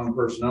appoint the following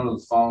personnel to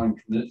the following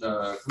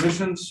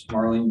commissions: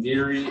 Marlene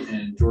Geary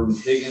and Jordan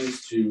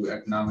Higgins to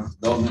Economic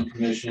Development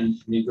Commission,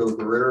 Nico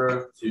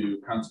Guerrera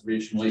to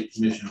Conservation Lake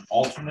Commission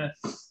alternate,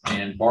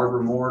 and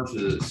Barbara Moore to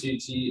the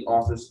CT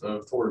Office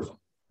of Tourism.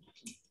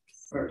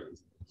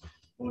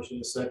 Motion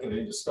is second.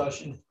 Any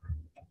discussion?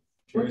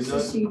 What's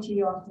the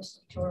CT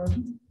Office of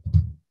Tourism?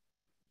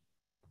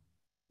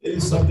 It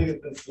is something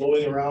that's been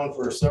floating around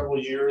for several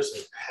years.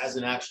 It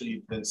hasn't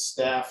actually been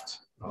staffed.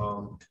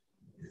 Multiple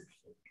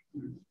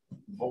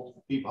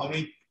people. How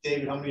many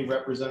David, how many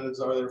representatives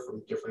are there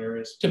from different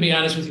areas? To be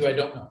honest with you, I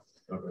don't know.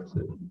 Okay.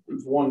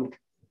 There's one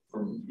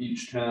from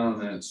each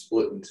town and it's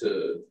split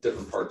into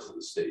different parts of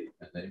the state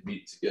and they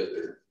meet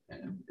together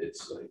and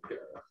it's like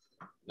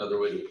another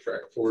way to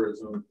attract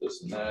tourism,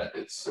 this and that.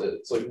 It's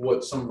like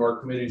what some of our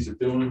committees are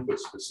doing, but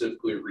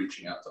specifically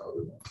reaching out to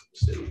other ones in the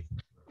state.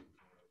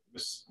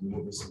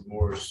 Mrs.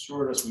 Moore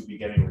assured us we'd be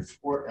getting a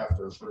report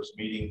after the first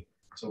meeting,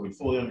 so we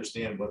fully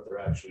understand what they're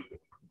actually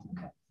doing.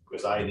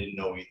 Because I didn't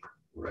know either.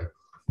 Right.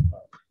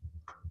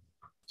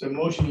 So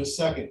motion is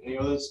second. Any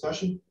other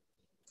discussion?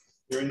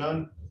 Hearing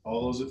none.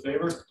 All those in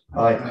favor?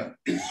 Aye.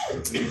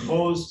 Any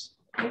opposed?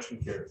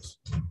 Motion carries.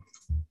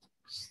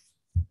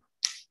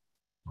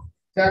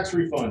 Tax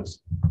refunds.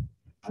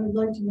 I would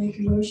like to make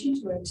a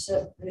motion to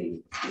accept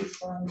the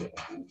refund of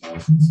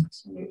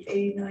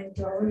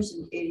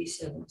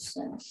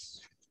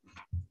 $1,689.87.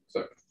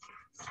 Second.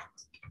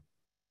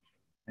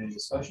 Any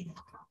discussion?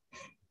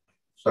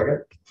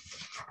 Second.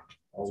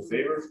 All in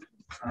favor?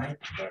 Aye.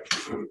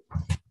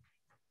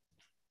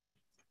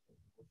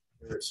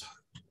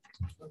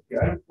 Okay,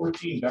 item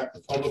 14, back to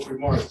public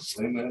remarks.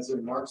 Anyone has any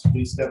remarks,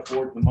 please step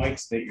forward to the mic,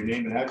 state your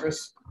name and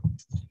address.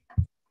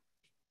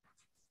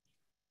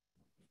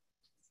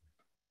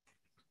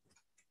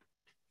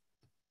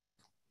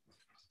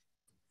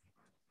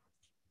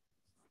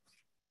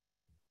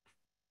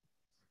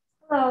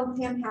 Hello,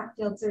 Pam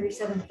Hatfield,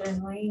 37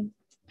 Fern Lane.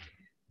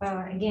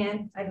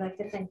 Again, I'd like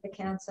to thank the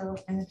council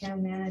and the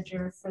town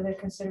manager for their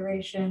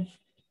consideration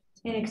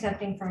in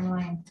accepting Fern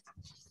Lane.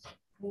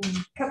 A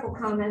couple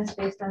comments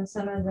based on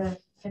some of the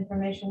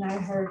information I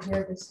heard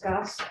here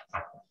discussed.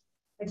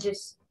 I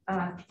just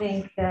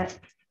think that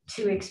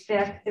to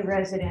expect the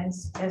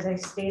residents, as I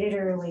stated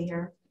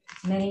earlier,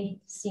 many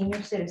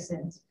senior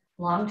citizens,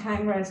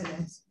 longtime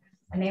residents,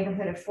 a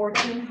neighborhood of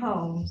 14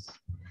 homes,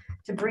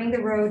 to bring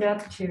the road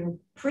up to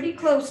pretty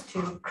close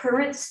to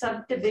current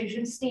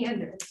subdivision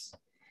standards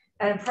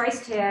at a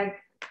price tag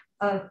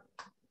of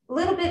a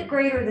little bit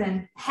greater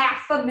than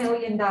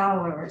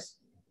 $500,000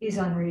 is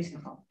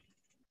unreasonable.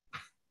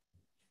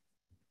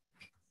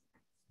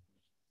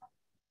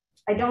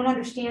 I don't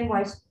understand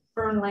why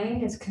Fern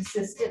Lane is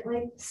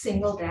consistently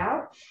singled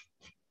out.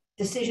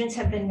 Decisions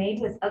have been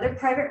made with other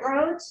private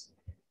roads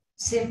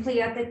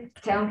simply at the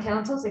town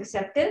council's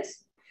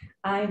acceptance.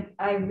 I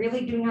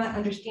really do not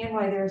understand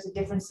why there is a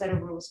different set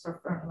of rules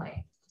for Fern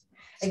Lane.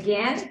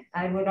 Again,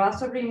 I would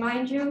also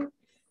remind you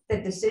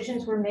that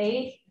decisions were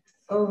made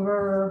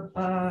over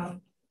a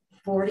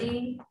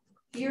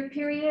 40-year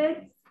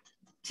period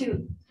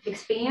to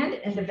expand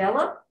and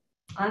develop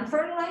on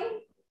Fern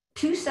Lane,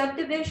 2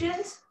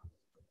 subdivisions.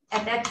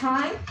 At that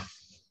time,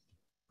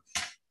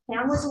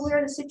 town was aware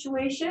of the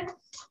situation.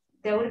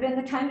 That would have been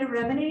the time to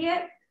remedy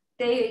it.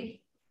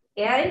 They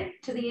added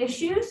to the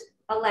issues,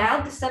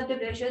 allowed the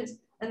subdivisions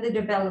and the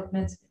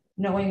developments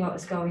knowing what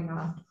was going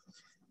on.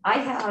 I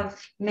have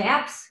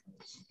maps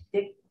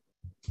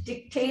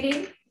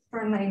dictating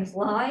Fern Lane's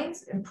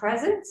lines and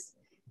presence,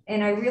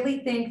 and I really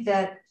think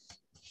that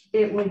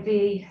it would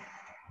be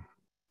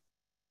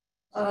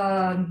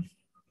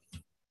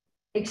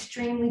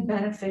extremely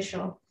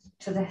beneficial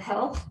to the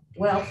health,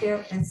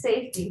 welfare, and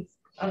safety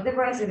of the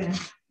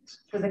residents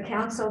for the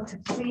council to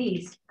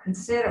please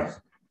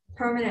consider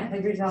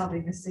permanently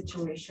resolving the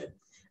situation.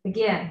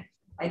 Again,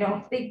 I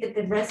don't think that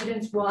the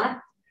residents want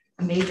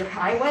a major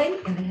highway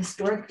in the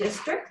historic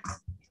district.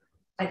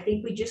 I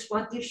think we just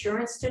want the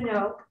assurance to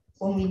know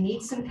when we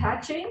need some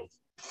patching,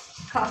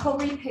 pothole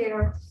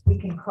repair, we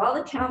can call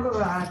the town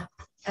garage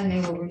and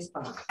they will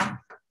respond.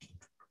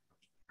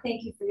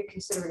 Thank you for your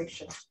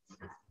consideration.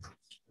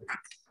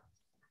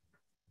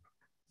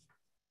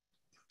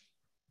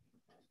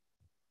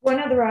 One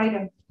other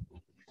item.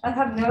 I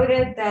have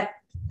noted that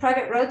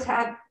private roads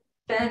have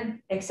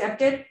been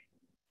accepted.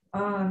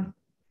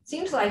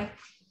 Seems like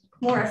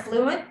more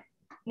affluent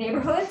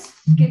neighborhoods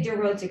get their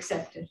roads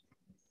accepted.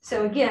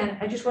 So again,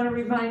 I just want to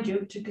remind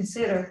you to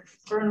consider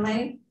Fern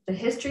Lane, the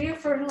history of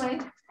Fern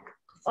Lane,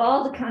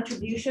 all the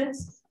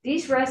contributions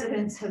these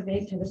residents have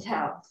made to the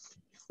town.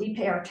 We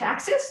pay our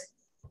taxes.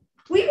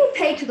 We will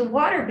pay to the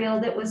water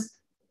bill that was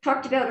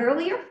talked about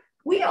earlier.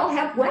 We all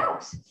have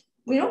wells.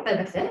 We don't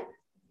benefit.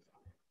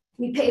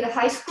 We pay the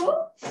high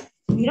school.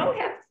 We don't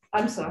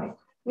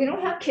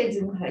have kids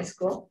in the high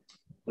school.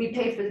 We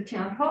pay for the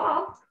town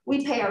hall.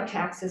 We pay our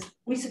taxes.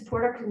 We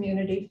support our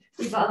community.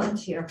 We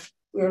volunteer.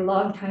 We are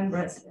longtime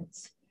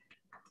residents.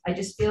 I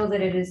just feel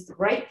that it is the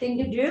right thing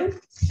to do.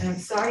 And I'm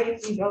sorry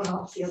if you don't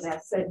all feel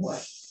that same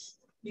way.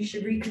 You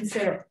should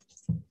reconsider.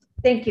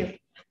 Thank you.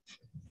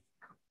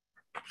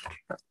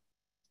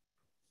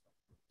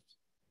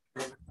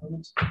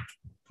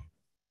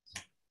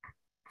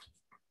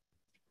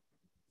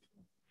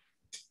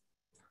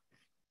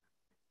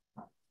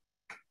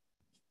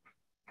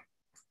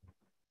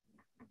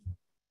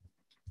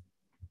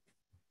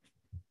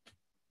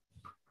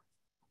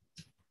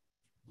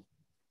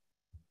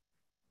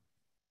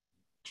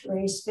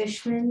 Trace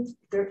Fishman,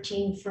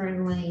 13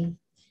 Fern Lane.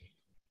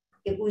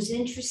 It was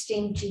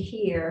interesting to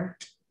hear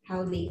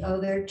how the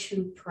other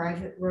 2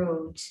 private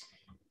roads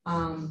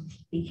were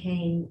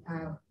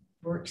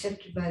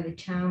accepted by the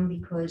town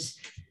because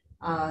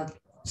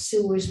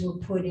sewers were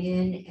put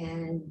in,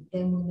 and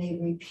then when they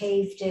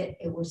repaved it,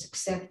 it was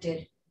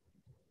accepted.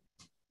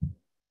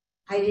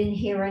 I didn't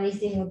hear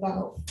anything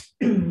about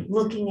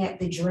looking at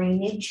the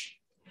drainage.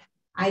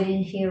 I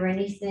didn't hear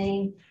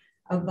anything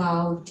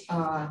about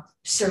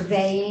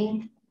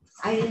surveying.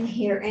 I didn't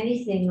hear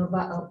anything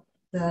about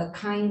the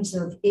kinds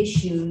of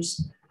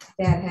issues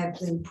that have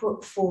been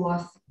put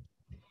forth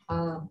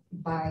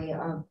by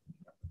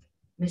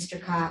Mr.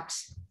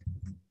 Cox.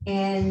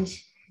 And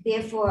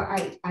therefore,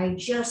 I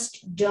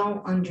just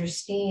don't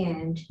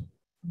understand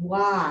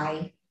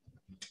why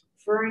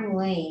Fern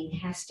Lane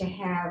has to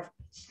have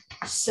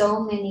so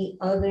many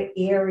other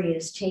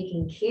areas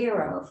taken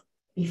care of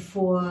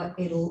before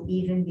it'll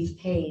even be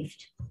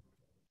paved.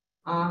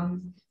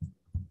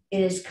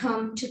 It has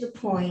come to the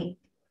point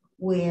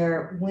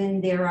where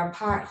when there are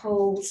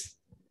potholes,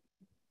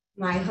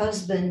 my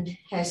husband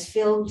has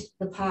filled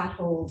the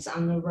potholes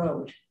on the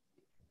road.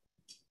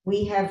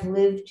 We have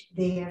lived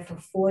there for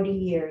 40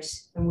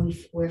 years and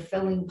we're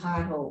filling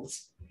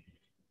potholes.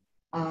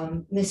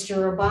 Mr.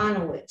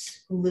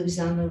 Urbanowitz, who lives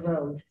on the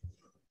road,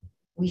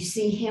 we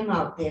see him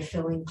out there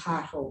filling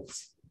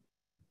potholes.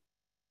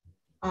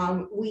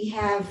 We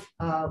have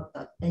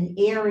an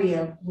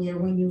area where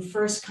when you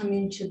first come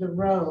into the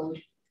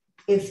road,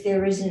 if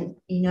there isn't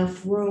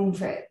enough room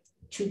for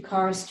 2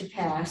 cars to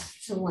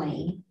pass to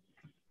lane,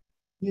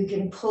 you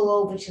can pull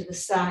over to the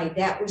side.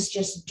 That was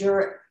just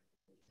dirt.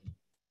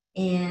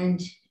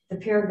 And the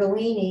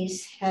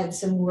Pergolinis had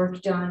some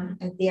work done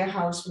at their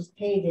house with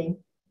paving,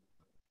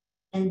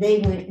 and they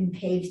went and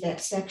paved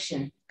that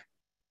section.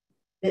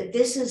 That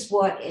this is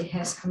what it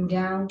has come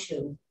down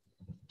to.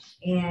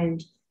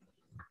 And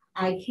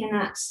I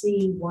cannot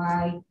see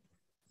why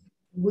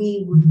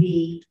we would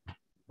be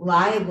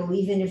liable,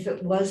 even if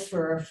it was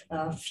for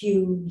a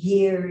few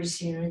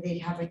years, you know, they'd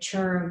have a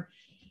term.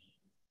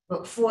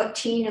 But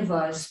 14 of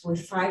us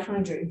with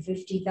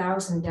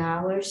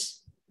 $550,000,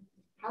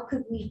 how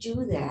could we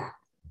do that?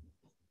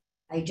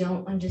 I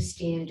don't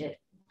understand it.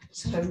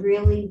 So I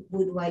really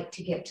would like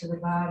to get to the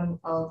bottom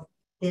of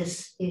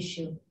this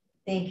issue.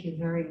 Thank you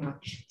very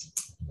much.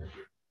 Are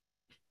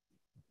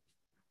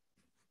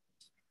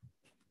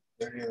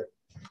there any other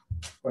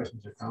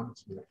questions or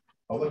comments from the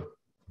public?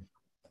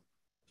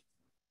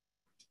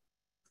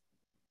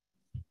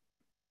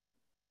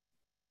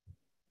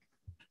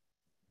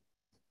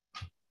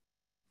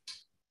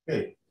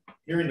 Okay,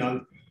 hearing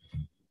none.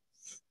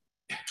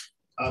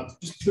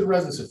 Just to the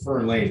residents of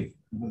Fern Lane,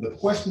 the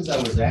questions I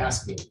was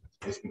asking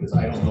is because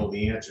I don't know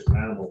the answers, and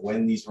I don't know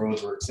when these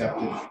roads were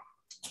accepted.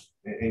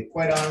 And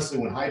quite honestly,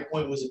 when High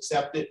Point was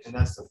accepted, and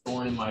that's the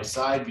thorn in my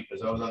side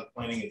because I was on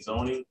planning and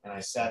zoning, and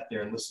I sat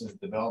there and listened to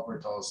the developer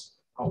tell us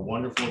how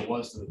wonderful it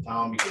was to the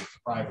town because it's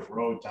a private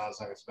road, town's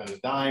not gonna spend a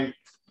dime.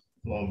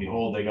 Lo and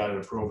behold, they got it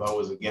approved. I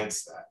was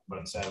against that,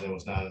 but sadly I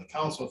was not in the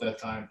council at that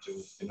time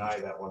to deny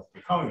that one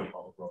becoming a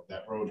public road.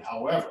 That road,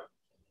 however,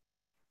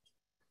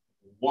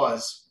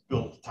 was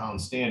built to town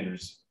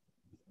standards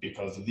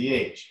because of the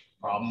age.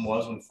 Problem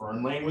was when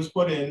Fern Lane was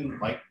put in,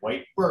 like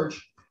White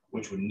Birch,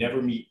 which would never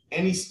meet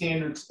any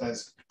standards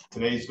as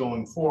today's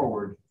going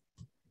forward.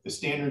 The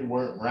standard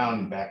weren't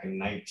around back in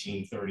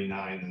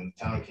 1939, and when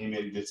the town came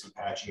in and did some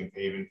patching and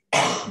paving.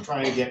 I'm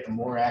trying to get a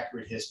more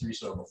accurate history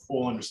so I have a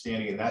full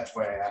understanding, and that's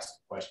why I asked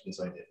the questions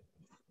I did.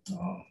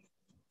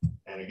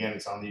 And again,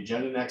 it's on the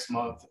agenda next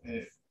month,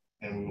 and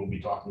we will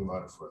be talking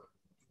about it further.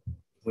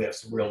 We have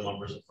some real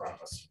numbers in front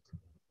of us.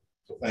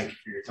 So thank you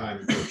for your time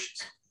and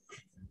patience.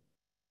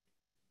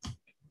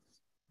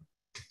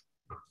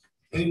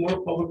 Any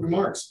more public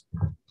remarks?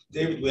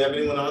 David, do we have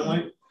anyone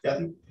online?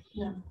 Kathy?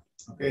 No.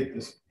 Okay,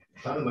 this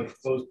time I'd like to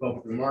close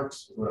public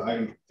remarks for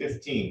item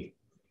 15.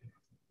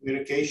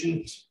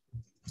 Communications.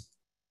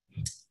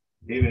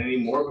 David, any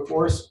more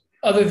before us?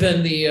 Other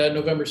than the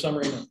November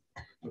summary,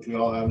 which we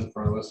all have in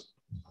front of us.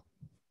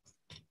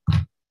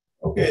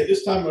 Okay, at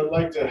this time I'd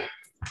like to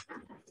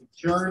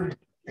adjourn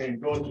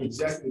and go into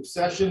executive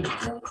session.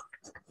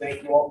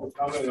 Thank you all for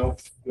coming. I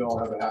hope you all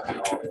have a happy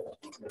holiday.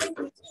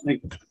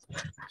 Thank you.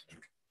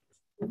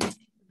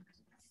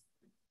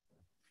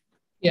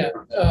 Yeah,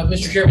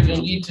 Mr. Chairman,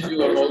 you'll need to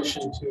do a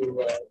motion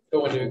to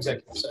go into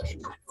executive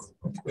session.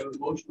 We have a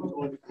motion to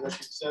go into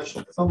executive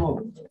session. Come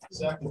on.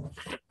 Second.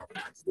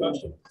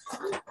 Discussion.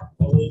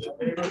 All those in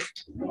favor?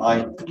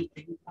 Aye.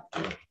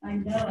 I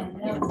know. I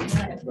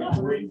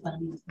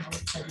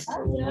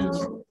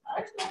know.